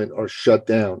moment are shut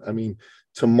down. I mean,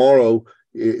 tomorrow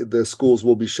the schools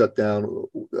will be shut down.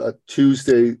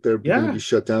 Tuesday they're going to be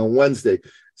shut down. Wednesday.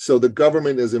 So the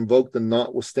government has invoked the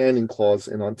notwithstanding clause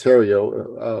in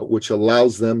Ontario, which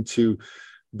allows them to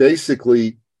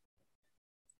basically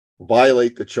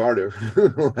violate the charter.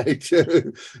 Right?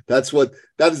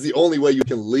 That is the only way you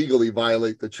can legally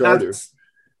violate the charter.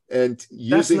 And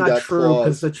using that's not that true,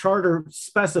 because the charter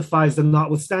specifies the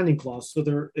notwithstanding clause. So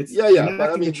but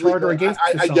I mean, the charter against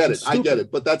I get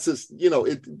it. But that's just,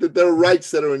 there are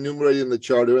rights that are enumerated in the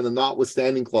charter, and the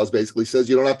notwithstanding clause basically says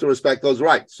you don't have to respect those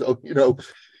rights. So,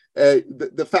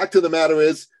 the fact of the matter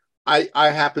is, I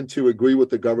happen to agree with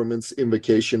the government's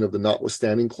invocation of the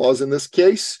notwithstanding clause in this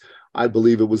case. I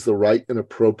believe it was the right and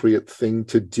appropriate thing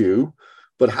to do.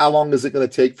 But how long is it going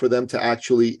to take for them to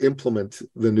actually implement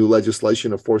the new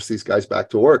legislation to force these guys back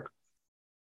to work?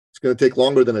 It's going to take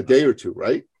longer than a day or two,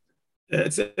 right?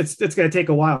 It's going to take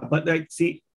a while. But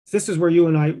see, this is where you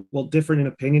and I will differ in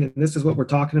opinion. And this is what we're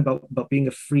talking about being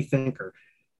a free thinker.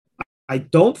 I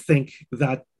don't think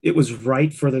that it was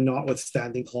right for the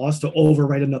notwithstanding clause to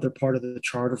overwrite another part of the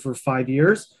charter for 5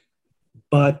 years.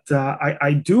 But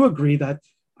I do agree that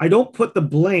I don't put the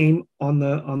blame on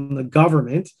the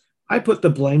government. I put the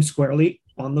blame squarely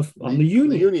on the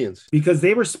unions, because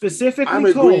they were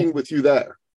specifically told. I'm agreeing with you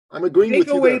there. I'm agreeing with you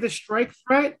there. Take away the strike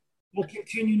threat, we'll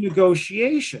continue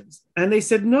negotiations. And they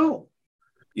said no.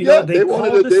 They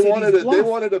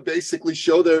wanted to basically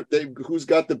show who's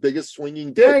got the biggest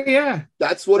swinging dick. Yeah.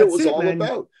 That's what it was all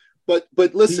about. But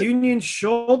listen, the union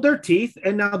showed their teeth,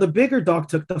 and now the bigger dog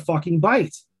took the fucking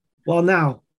bite. Well,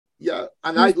 now. Yeah,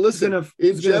 and I don't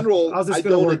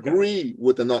agree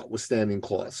with the notwithstanding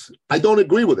clause. I don't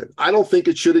agree with it. I don't think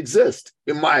it should exist,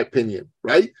 in my opinion,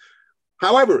 right?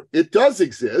 However, it does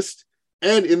exist,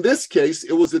 and in this case,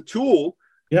 it was a tool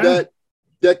that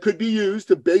could be used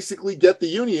to basically get the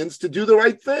unions to do the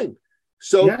right thing.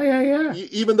 So,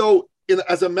 even though,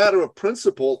 as a matter of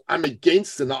principle, I'm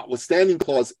against the notwithstanding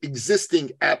clause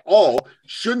existing at all,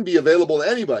 shouldn't be available to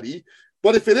anybody.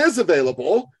 But if it is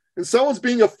available, and someone's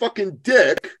being a fucking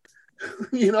dick,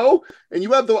 and you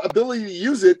have the ability to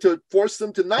use it to force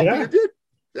them to not be a dick,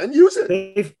 then use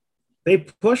it. They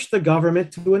push the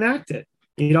government to enact it,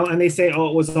 and they say, oh,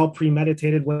 it was all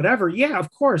premeditated, whatever. Yeah,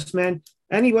 of course, man.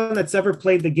 Anyone that's ever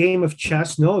played the game of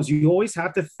chess knows you always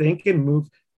have to think and move,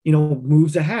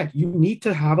 moves ahead. You need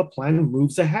to have a plan that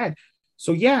moves ahead.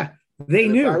 So they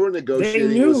knew. If I were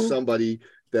negotiating with somebody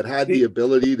that had the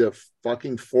ability to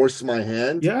fucking force my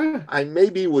hand, I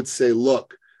maybe would say,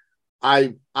 look,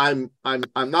 I'm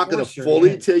not going to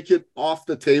fully take it off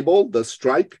the table, the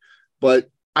strike, but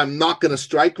I'm not going to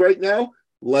strike right now.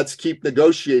 Let's keep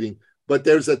negotiating. But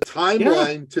there's a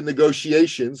timeline to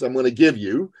negotiations I'm going to give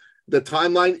you. The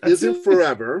timeline isn't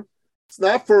forever. It's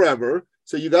not forever.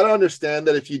 So you got to understand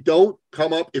that if you don't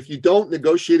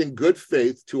negotiate in good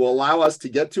faith to allow us to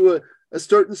get to a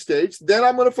certain stage, then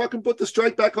I'm going to fucking put the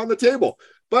strike back on the table.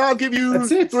 But I'll give you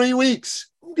 3 weeks.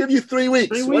 I'll give you 3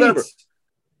 weeks, whatever.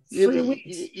 3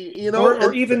 weeks.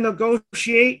 Or even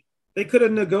negotiate. They could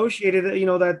have negotiated,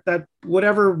 that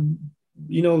whatever,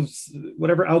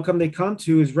 whatever outcome they come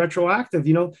to is retroactive,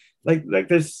 like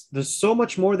there's so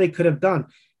much more they could have done,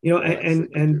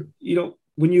 and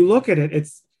when you look at it,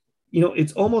 it's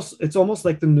almost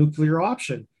like the nuclear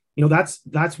option.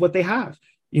 That's what they have.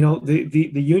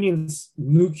 The union's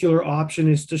nuclear option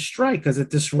is to strike because it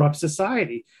disrupts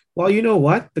society. Well, you know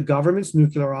what? The government's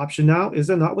nuclear option now is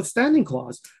a notwithstanding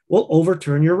clause. We'll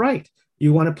overturn your right.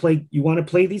 You want to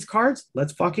play these cards?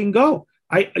 Let's fucking go.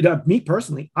 Me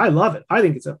personally, I love it. I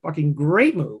think it's a fucking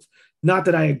great move. Not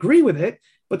that I agree with it,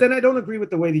 but then I don't agree with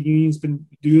the way the union's been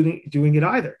doing it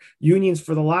either. Unions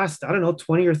for the last, I don't know,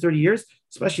 20 or 30 years,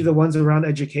 especially the ones around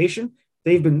education,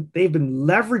 they've been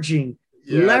leveraging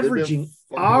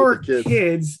our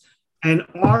kids and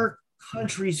our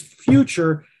country's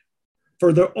future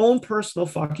for their own personal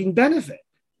fucking benefit.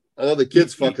 I know the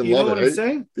kids fucking love it. I'm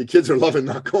saying? The kids are loving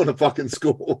not going to fucking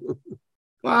school.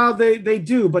 Well, they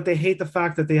do, but they hate the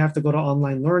fact that they have to go to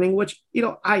online learning, which,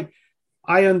 I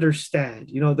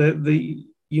understand.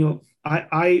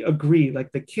 I agree.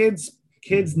 Like the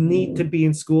kids need to be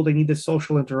in school. They need the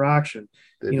social interaction.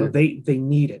 They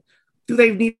need it. Do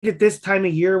they need it this time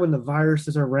of year when the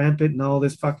viruses are rampant? No,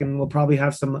 this fucking will probably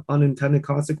have some unintended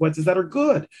consequences that are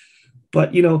good.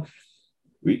 But,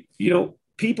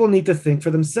 people need to think for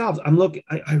themselves. I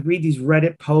read these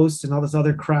Reddit posts and all this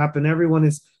other crap, and everyone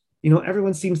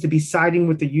seems to be siding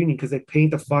with the union because they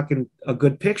paint a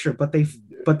good picture, but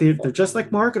they're just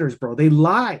like marketers, bro. They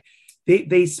lie.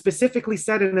 They specifically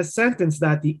said in a sentence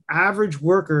that the average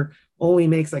worker only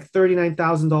makes like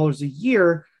 $39,000 a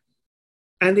year.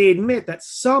 And they admit that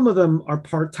some of them are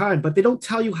part-time, but they don't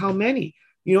tell you how many.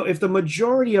 If the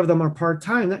majority of them are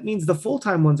part-time, that means the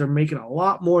full-time ones are making a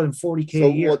lot more than 40K a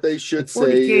year. So what they should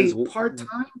say is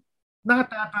part-time,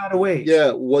 not that bad a wage.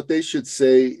 Yeah, what they should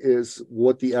say is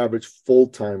what the average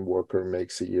full-time worker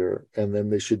makes a year, and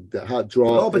then they should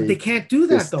draw but they can't do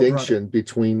that distinction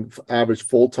between average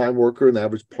full-time worker and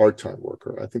average part-time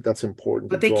worker. I think that's important.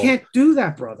 But they can't do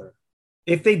that, brother.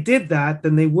 If they did that,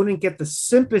 then they wouldn't get the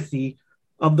sympathy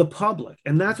of the public,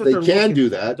 and that's what they can do.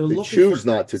 That they choose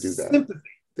not to do that. Sympathy.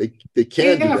 They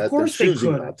can do that. Of course they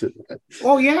could. Not to do that.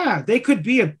 Oh yeah, they could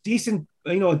be a decent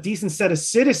set of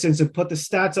citizens and put the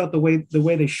stats out the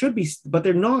way they should be, but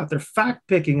they're not. They're fact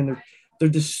picking and they're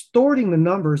distorting the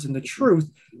numbers and the truth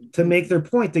to make their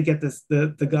point to get this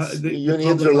the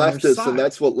unions are leftists, and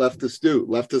that's what leftists do.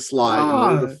 Leftists lie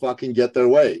in order to fucking get their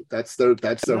way. That's their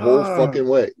whole fucking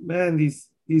way. Man, these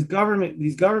government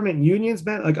unions,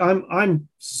 man, like I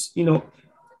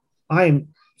am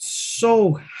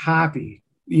so happy,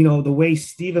 the way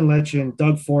Stephen Leche and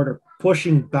Doug Ford are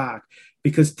pushing back,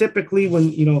 because typically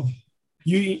when,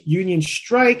 unions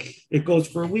strike, it goes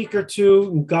for a week or two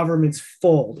and governments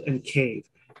fold and cave,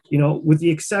 with the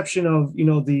exception of,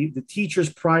 the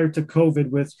teachers prior to COVID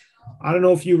with, I don't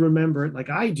know if you remember it like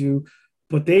I do,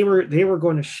 but they were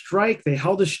going to strike. They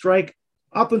held a strike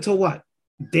up until what?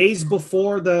 Days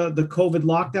before the COVID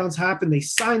lockdowns happened. They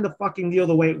signed the fucking deal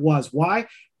the way it was. Why?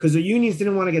 Because the unions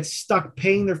didn't want to get stuck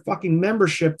paying their fucking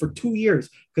membership for 2 years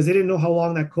because they didn't know how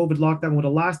long that COVID lockdown would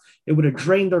have lasted. It would have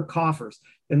drained their coffers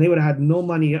and they would have had no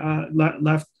money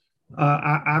left.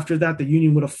 After that, the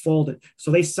union would have folded.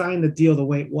 So they signed the deal the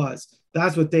way it was.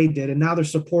 That's what they did. And now they're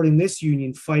supporting this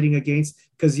union fighting against,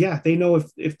 because they know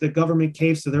if the government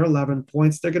caves to their 11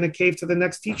 points, they're going to cave to the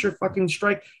next teacher fucking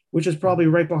strike, which is probably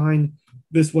right behind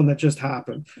this one that just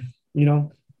happened,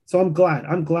 So I'm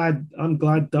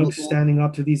glad Doug's standing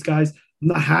up to these guys. I'm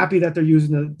not happy that they're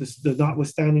using the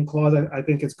notwithstanding clause. I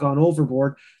think it's gone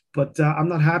overboard, but I'm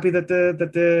not happy that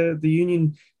the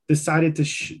union decided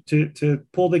to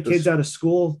pull the kids out of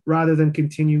school rather than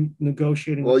continue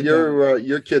negotiating. Well,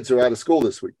 your kids are out of school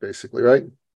this week, basically, right?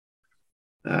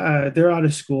 They're out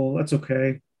of school. That's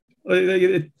okay.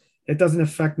 It doesn't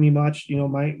affect me much.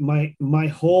 My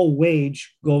whole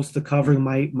wage goes to covering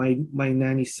my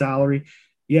nanny's salary.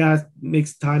 Yeah, it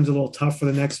makes times a little tough for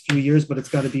the next few years, but it's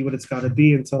got to be what it's got to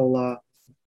be until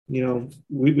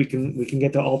we can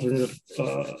get the alternative.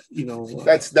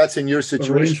 That's in your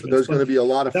situation. There's going to be a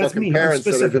lot of fucking parents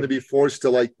that are going to be forced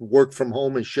to work from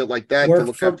home and shit like that to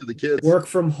look after the kids. Work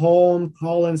from home,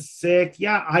 call in sick.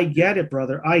 Yeah, I get it,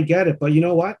 brother. I get it. But you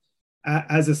know what?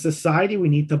 As a society, we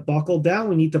need to buckle down.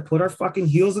 We need to put our fucking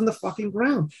heels in the fucking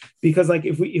ground, because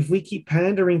if we keep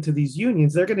pandering to these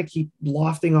unions, they're going to keep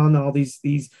lofting on all these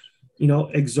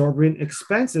exorbitant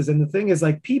expenses. And the thing is,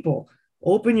 people,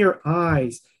 open your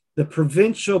eyes. The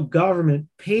provincial government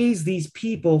pays these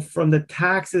people from the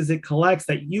taxes it collects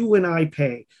that you and I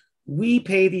pay. We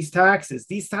pay these taxes.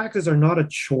 These taxes are not a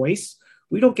choice.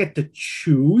 We don't get to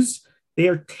choose. They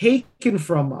are taken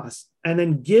from us and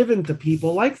then given to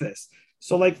people like this.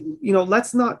 So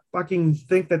let's not fucking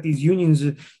think that these unions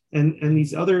and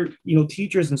these other,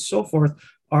 teachers and so forth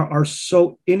are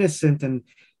so innocent and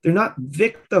they're not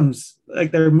victims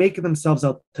like they're making themselves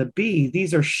out to be.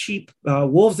 These are sheep,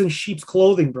 wolves in sheep's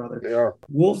clothing, brother. They are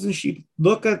wolves in sheep.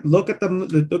 Look at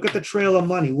the trail of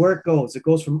money, where it goes. It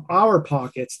goes from our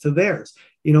pockets to theirs.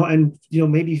 And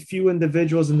maybe few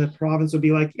individuals in the province would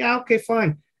be like, yeah, okay,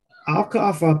 fine, I'll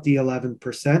cough up the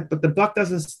 11%, but the buck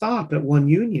doesn't stop at one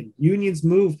union. Unions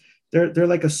move. They're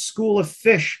like a school of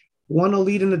fish. One will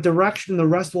lead in a direction, the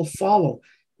rest will follow.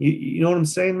 You know what I'm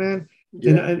saying, man?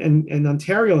 Yeah. And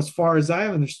Ontario, as far as I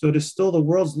understood, is still the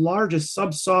world's largest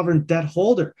sub-sovereign debt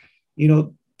holder.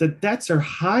 The debts are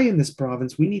high in this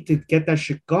province. We need to get that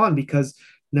shit gone, because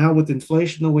now with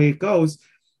inflation the way it goes,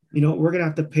 we're going to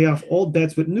have to pay off old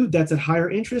debts with new debts at higher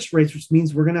interest rates, which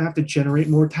means we're going to have to generate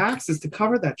more taxes to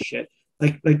cover that shit.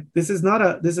 Like this is not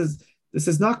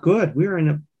good. We're in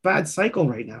a bad cycle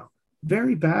right now.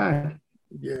 Very bad.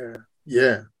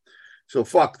 Yeah. So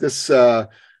fuck this.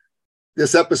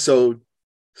 This episode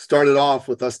started off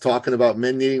with us talking about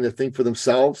men needing to think for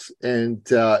themselves, and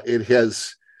it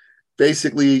has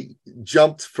basically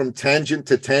jumped from tangent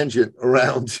to tangent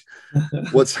around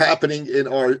what's happening in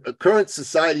our current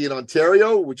society in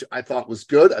Ontario, which I thought was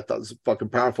good. I thought it was a fucking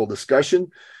powerful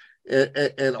discussion,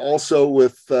 and also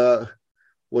with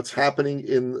what's happening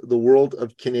in the world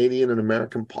of Canadian and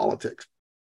American politics.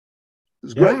 It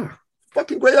was great.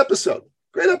 Fucking great episode.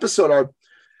 Great episode, Arp.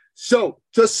 So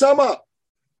to sum up,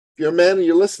 if you're a man and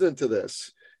you're listening to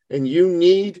this and you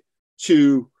need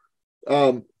to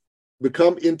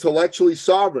become intellectually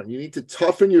sovereign, you need to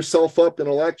toughen yourself up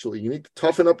intellectually, you need to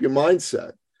toughen up your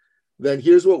mindset, then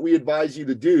here's what we advise you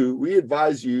to do. We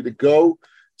advise you to go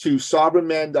to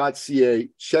sovereignman.ca,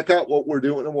 check out what we're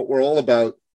doing and what we're all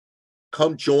about.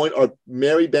 Come join our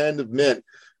merry band of men,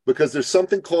 because there's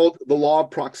something called the law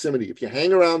of proximity. If you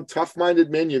hang around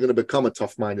tough-minded men, you're going to become a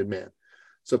tough-minded man.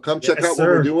 So come check out what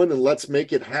we're doing, and let's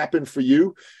make it happen for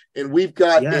you. And we've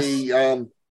got if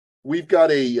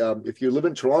you live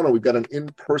in Toronto, we've got an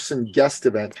in-person guest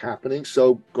event happening.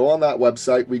 So go on that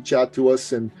website, reach out to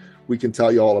us, and we can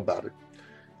tell you all about it.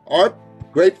 Art,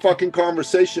 great fucking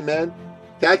conversation, man.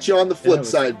 Catch you on the flip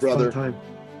side, brother. Fun time.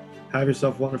 Have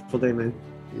yourself a wonderful day, man.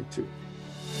 You too.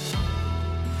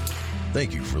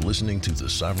 Thank you for listening to the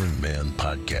Sovereign Man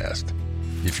Podcast.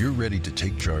 If you're ready to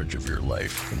take charge of your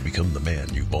life and become the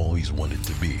man you've always wanted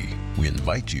to be, we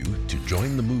invite you to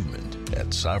join the movement at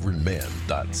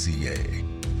sovereignman.ca.